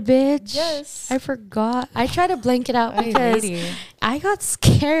got there, bitch. Yes. I forgot. I tried to blank it out Ay, because lady. I got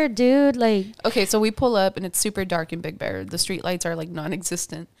scared, dude. Like, Okay, so we pull up and it's super dark in Big Bear. The street lights are like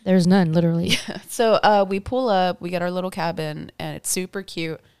non-existent. there's none, literally. So we pull up, we get our little cabin, and it's super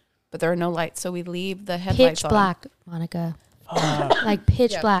cute, but there are no lights. So we leave the headlights Pitch on. black, Monica. Like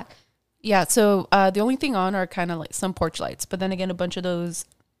pitch Yeah. black. Yeah. So the only thing on are kind of like some porch lights, but then again, a bunch of those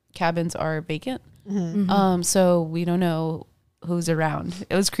cabins are vacant. So we don't know who's around.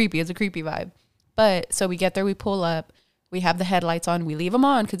 It was creepy. It's a creepy vibe. But so we get there, we pull up, we have the headlights on, we leave them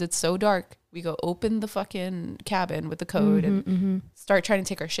on because it's so dark. We go open the fucking cabin with the code and start trying to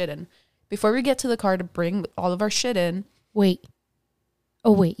take our shit in. Before we get to the car to bring all of our shit in, Wait.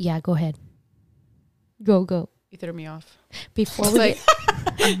 Oh, wait. Yeah, go ahead. Go. you threw me off. Before It's we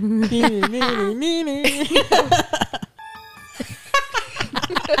like,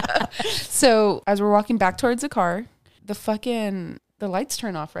 so as we're walking back towards the car, the lights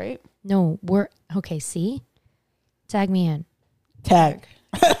turn off, right? No, okay, see? Tag me in. Tag.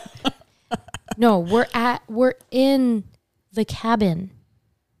 No, we're in the cabin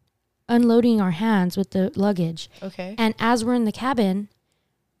unloading our hands with the luggage. Okay. And as we're in the cabin,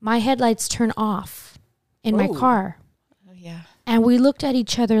 my headlights turn off in my Oh. car. Oh, yeah. And we looked at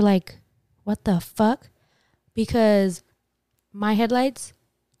each other like, what the fuck? Because my headlights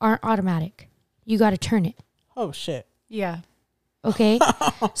aren't automatic. You got to turn it. Oh shit. Yeah. Okay.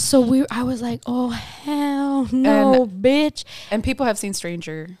 So I was like, oh, hell no, bitch. And people have seen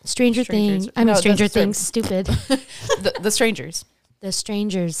Stranger Stranger Strangers. Things. I mean, No, Stranger that's the- Things, stupid. the Strangers. The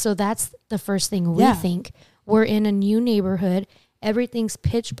strangers. So that's the first thing we Yeah. think. We're in a new neighborhood. Everything's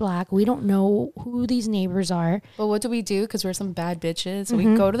pitch black. We don't know who these neighbors are. But what do we do? Because we're some bad bitches. So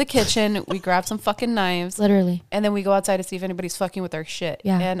Mm-hmm. we go to the kitchen, we grab some fucking knives, Literally. and then we go outside to see if anybody's fucking with our shit.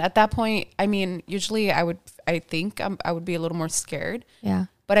 Yeah. And at that point, I mean, usually I would be a little more scared. Yeah.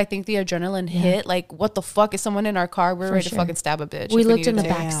 But I think the adrenaline hit. Like, what the fuck? Is someone in our car? We're For ready sure. to fucking stab a bitch. We if looked in the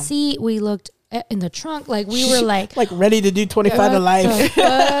needed to. back Damn. seat. We looked in the trunk. Like, we were like, Like ready to do 25 to life.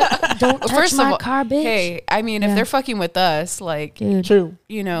 don't touch First of my all, car, bitch. Hey, I mean, Yeah. if they're fucking with us, like, Dude. True.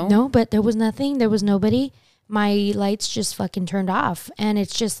 you know. No, but there was nothing. There was nobody. My lights just fucking turned off. And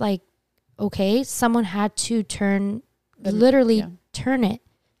it's just like, okay, someone had to literally yeah. turn it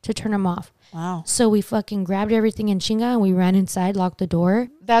to turn them off. Wow. So we fucking grabbed everything in chinga and we ran inside, locked the door.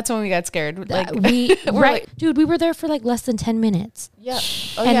 That's when we got scared. Like, We we're right, like- dude, we were there for like less than 10 minutes. yeah.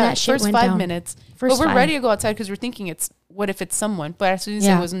 Oh, And yeah. that shit First went 5 down. minutes. First But we're five. ready to go outside because we're thinking what if it's someone? But as soon as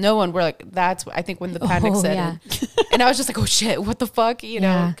Yeah. it was no one, we're like, I think when the panic Oh, set yeah. in. And I was just like, oh shit, what the fuck? You know,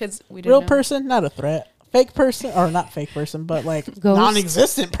 Yeah. because we didn't Real know. person, not a threat. Fake person, or not fake person, but like Ghost.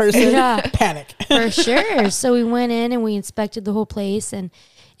 non-existent person. Yeah. Panic. For sure. So we went in and we inspected the whole place, and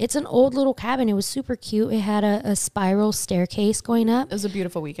it's an old little cabin. It was super cute. It had a spiral staircase going up. It was a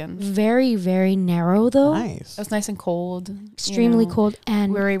beautiful weekend. Very, very narrow though. Nice. It was nice and cold. Extremely you know. cold,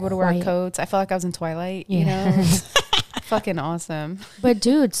 and We were able to wear quiet. coats. I felt like I was in Twilight, you Yeah. know? Fucking awesome. But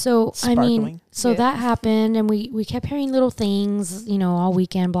dude, so I mean, Sparkling. so Yeah. that happened, and we kept hearing little things, you know, all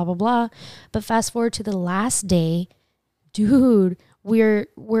weekend, blah blah blah. But fast forward to the last day, dude,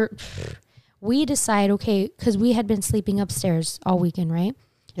 we decide, okay, because we had been sleeping upstairs all weekend, right?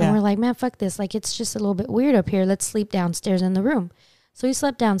 Yeah. And we're like, man, fuck this. Like, it's just a little bit weird up here. Let's sleep downstairs in the room. So we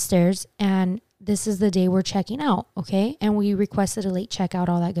slept downstairs, and this is the day we're checking out, okay? And we requested a late checkout,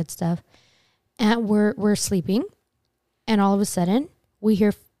 all that good stuff. And we're sleeping, and all of a sudden, we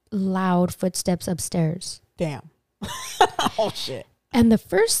hear loud footsteps upstairs. Damn. Oh shit. And the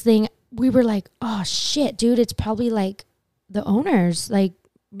first thing, we were like, oh shit, dude, it's probably like the owners, like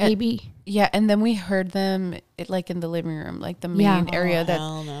maybe. Yeah, and then we heard them like in the living room, like the main Yeah. area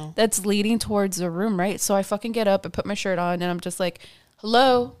Hell no. that's leading towards the room, right? So I fucking get up, I put my shirt on, and I'm just like,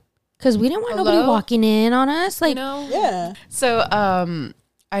 hello, Because we didn't want nobody Hello? walking in on us. Like, you know? Yeah. So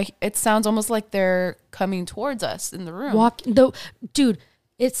it sounds almost like they're coming towards us in the room. dude,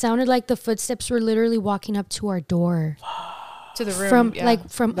 it sounded like the footsteps were literally walking up to our door to the room. from yeah. like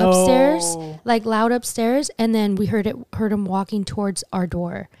from No. upstairs, like loud upstairs, and then we heard him walking towards our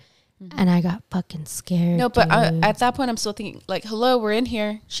door, and I got fucking scared. No, but dude. at that point, I'm still thinking, like, hello, we're in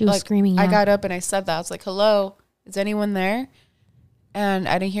here. She was Like, screaming, I yeah. got up and I said that. I was like, hello, is anyone there? And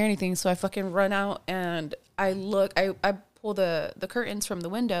I didn't hear anything. So I fucking run out and I look, I pull the curtains from the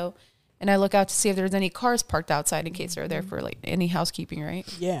window and I look out to see if there's any cars parked outside in case they're there for like any housekeeping, right?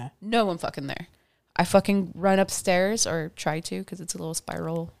 Yeah. No one fucking there. I fucking run upstairs or try to because it's a little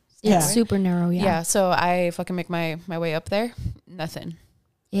spiral. Yeah. It's super narrow. Yeah. Yeah. So I fucking make my way up there. Nothing.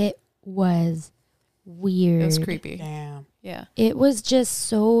 It was weird. It was creepy. Damn. Yeah. It was just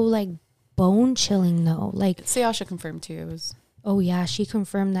so like bone chilling though. Like, Sayasha confirmed too. It was oh yeah, she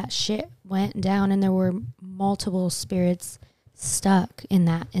confirmed that shit went down and there were multiple spirits stuck in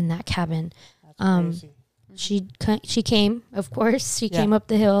that cabin. That's crazy. She came, of course. She Yeah. came up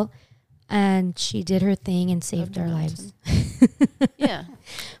the hill and she did her thing and saved the our lives. yeah.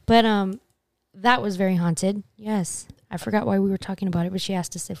 But that was very haunted. Yes. I forgot why we were talking about it, but she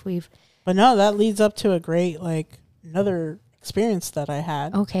asked us if we've But no, that leads up to a great, like, another experience that I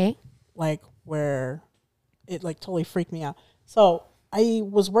had, okay. like, where it, like, totally freaked me out. So, I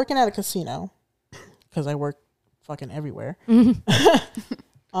was working at a casino, because I work fucking everywhere.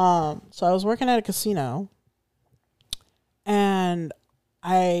 So I was working at a casino, and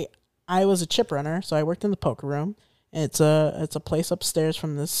I was a chip runner, so I worked in the poker room. It's a place upstairs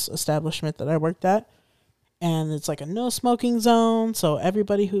from this establishment that I worked at. And it's like a no smoking zone. So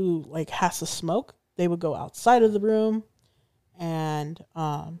everybody who like has to smoke, they would go outside of the room. And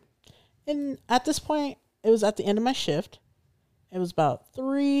at this point, it was at the end of my shift. It was about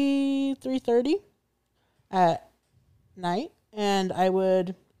 3:30 at night. And I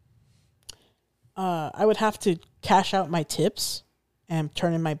would I would have to cash out my tips and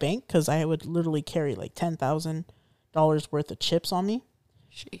turn in my bank because I would literally carry like $10,000 worth of chips on me.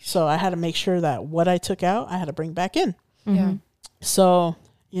 Sheesh. So I had to make sure that what I took out, I had to bring back in. Yeah. So,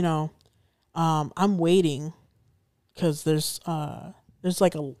 you know, I'm waiting because there's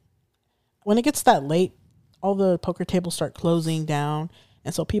like when it gets that late, all the poker tables start closing down.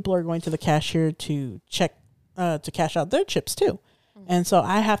 And so people are going to the cashier to check, to cash out their chips too. And so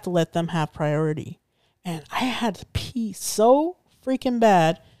I have to let them have priority. And I had to pee so freaking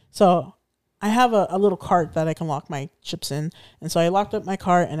bad. So I have a little cart that I can lock my chips in. And so I locked up my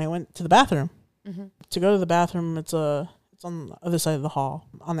cart and I went to the bathroom. To go to the bathroom, it's on the other side of the hall,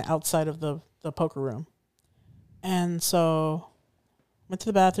 on the outside of the poker room. And so went to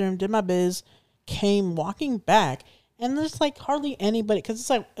the bathroom, did my biz, came walking back, and there's like hardly anybody,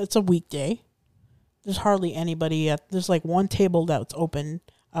 because it's a weekday. There's hardly anybody there's like one table that's open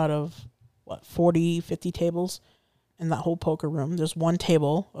out of 40, 50 tables in that whole poker room. There's one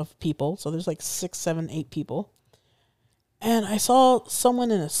table of people, so there's like 6, 7, 8 people. And I saw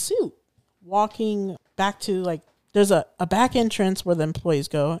someone in a suit walking back to, like, there's a back entrance where the employees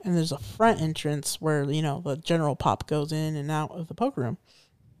go, and there's a front entrance where, you know, the general pop goes in and out of the poker room.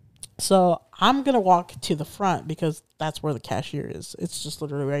 So I'm going to walk to the front because that's where the cashier is. It's just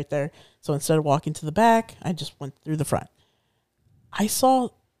literally right there. So instead of walking to the back, I just went through the front. I saw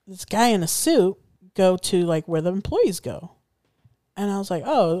this guy in a suit go to like where the employees go. And I was like,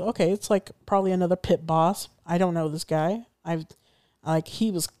 oh, okay. It's like probably another pit boss. I don't know this guy. You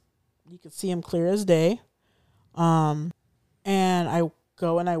could see him clear as day. And I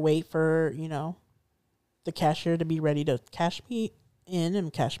go and I wait for, you know, the cashier to be ready to cash me in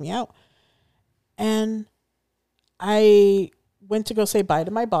and cash me out. And I went to go say bye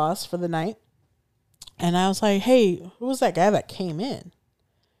to my boss for the night. And I was like, hey, who was that guy that came in?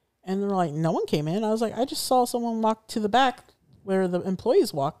 And they're like, no one came in. I was like, I just saw someone walk to the back where the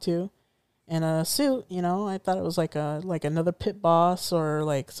employees walk to in a suit. You know, I thought it was like another pit boss or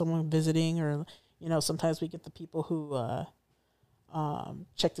like someone visiting, or, you know, sometimes we get the people who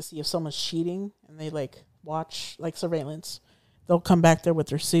check to see if someone's cheating and they like watch like surveillance. They'll come back there with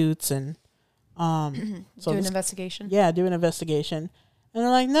their suits and do an investigation. Yeah, do an investigation. And they're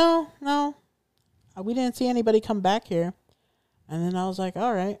like, no, we didn't see anybody come back here. And then I was like,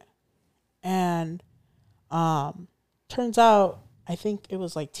 all right. And turns out, I think it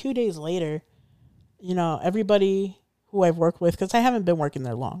was like 2 days later, you know, everybody who I've worked with, because I haven't been working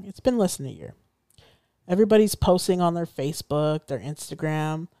there long. It's been less than a year. Everybody's posting on their Facebook, their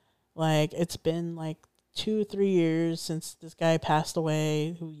Instagram. Like, it's been like 2-3 years since this guy passed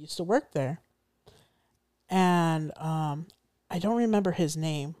away who used to work there. And I don't remember his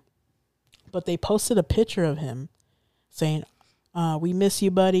name, but they posted a picture of him saying, we miss you,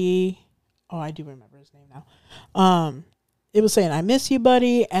 buddy. Oh, I do remember his name now. It was saying, I miss you,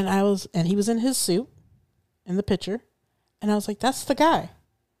 buddy. And he was in his suit in the picture. And I was like, that's the guy.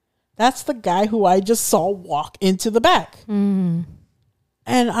 That's the guy who I just saw walk into the back. Mm.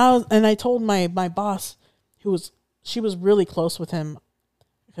 And I told my boss, she was really close with him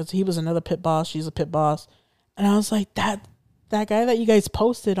because he was another pit boss. She's a pit boss. And I was like, that guy that you guys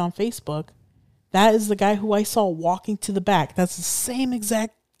posted on Facebook, that is the guy who I saw walking to the back. That's the same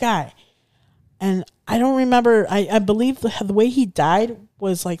exact guy. And I don't remember, I believe the way he died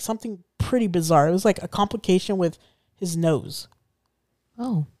was like something pretty bizarre. It was like a complication with his nose.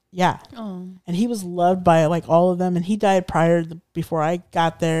 Oh. Yeah. Oh. And he was loved by like all of them. And he died before I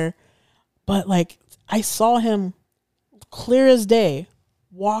got there. But like, I saw him clear as day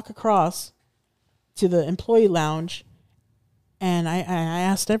walk across to the employee lounge. And I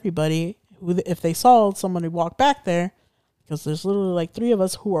asked everybody if they saw someone who walked back there, because there's literally like 3 of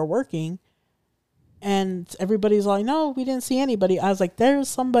us who are working. And everybody's like, no, we didn't see anybody. I was like, there's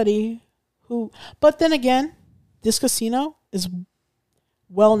somebody who, but then again, this casino is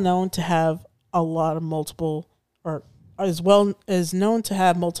well known to have a lot of multiple, or is known to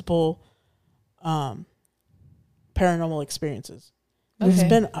have multiple paranormal experiences. Okay. There's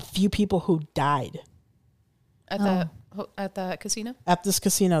been a few people who died at that casino. At this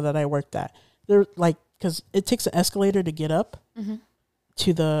casino that I worked at. They're like, because it takes an escalator to get up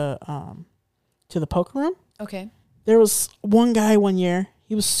to the poker room. Okay. There was one guy one year.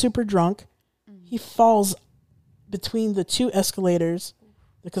 He was super drunk. He falls between the 2 escalators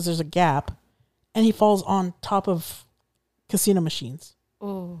because there's a gap, and he falls on top of casino machines.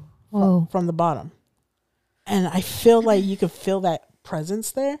 Oh. From the bottom. And I feel like you could feel that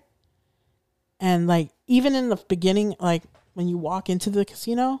presence there. And like, even in the beginning, like when you walk into the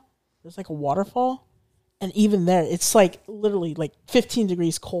casino, there's like a waterfall. And even there, it's like literally like 15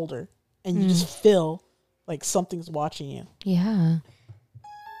 degrees colder and you just feel like something's watching you. Yeah.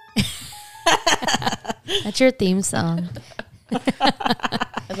 That's your theme song.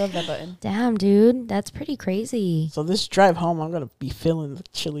 I love that button. Damn, dude. That's pretty crazy. So this drive home, I'm going to be feeling the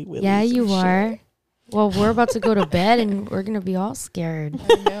chilly willies. Yeah, you and shit. are. Well, we're about to go to bed and we're going to be all scared.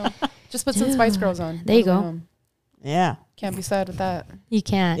 I know. Just put some Spice Girls on. There you go. Home. Yeah. Can't be sad with that. You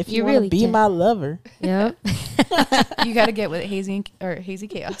can't. If you want really to be can't. my lover. Yep. You got to get with Hazy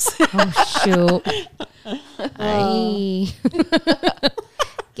Chaos. Oh, shoot. Aye.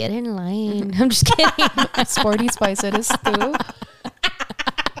 Get in line. I'm just kidding. Sporty Spice it is too.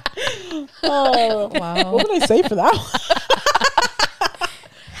 Oh, Wow. what would I say for that one?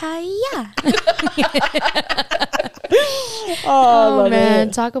 Hiya. Oh, Oh man,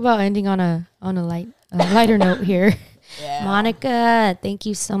 it. talk about ending on a lighter note here. Yeah. Monica, thank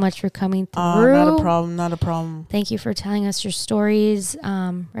you so much for coming through. Not a problem. Not a problem. Thank you for telling us your stories.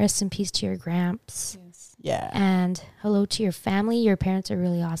 Rest in peace to your gramps. Yeah. And hello to your family. Your parents are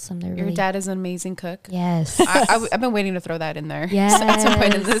really awesome. They're Your really dad is an amazing cook. Yes. I've been waiting to throw that in there. Yes. At some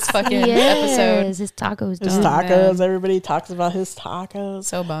point in this fucking episode. His tacos. His dog. tacos. man. Everybody talks about his tacos.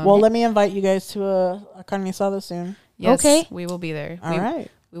 So bummed. Well, let me invite you guys to a carne asada soon. Yes, Okay. we will be there. All right.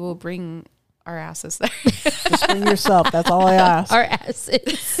 We will bring our asses there. Just bring yourself. That's all I ask. Our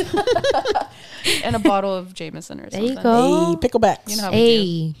asses. And a bottle of Jameson or There something. you go. Hey, picklebacks. You know how we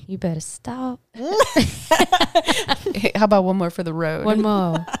Hey, you better stop. do. Hey, how about one more for the road? One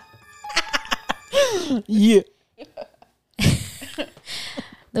more. Yeah.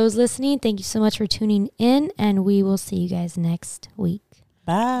 Those listening, thank you so much for tuning in, and we will see you guys next week.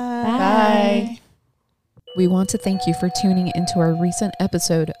 Bye. Bye. We want to thank you for tuning into our recent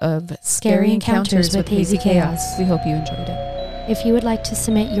episode of Scary Encounters with Hazy Chaos. We hope you enjoyed it. If you would like to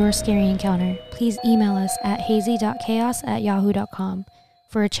submit your scary encounter, please email us at hazy.chaos@yahoo.com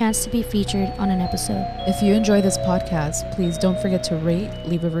for a chance to be featured on an episode. If you enjoy this podcast, please don't forget to rate,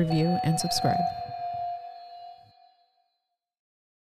 leave a review, and subscribe.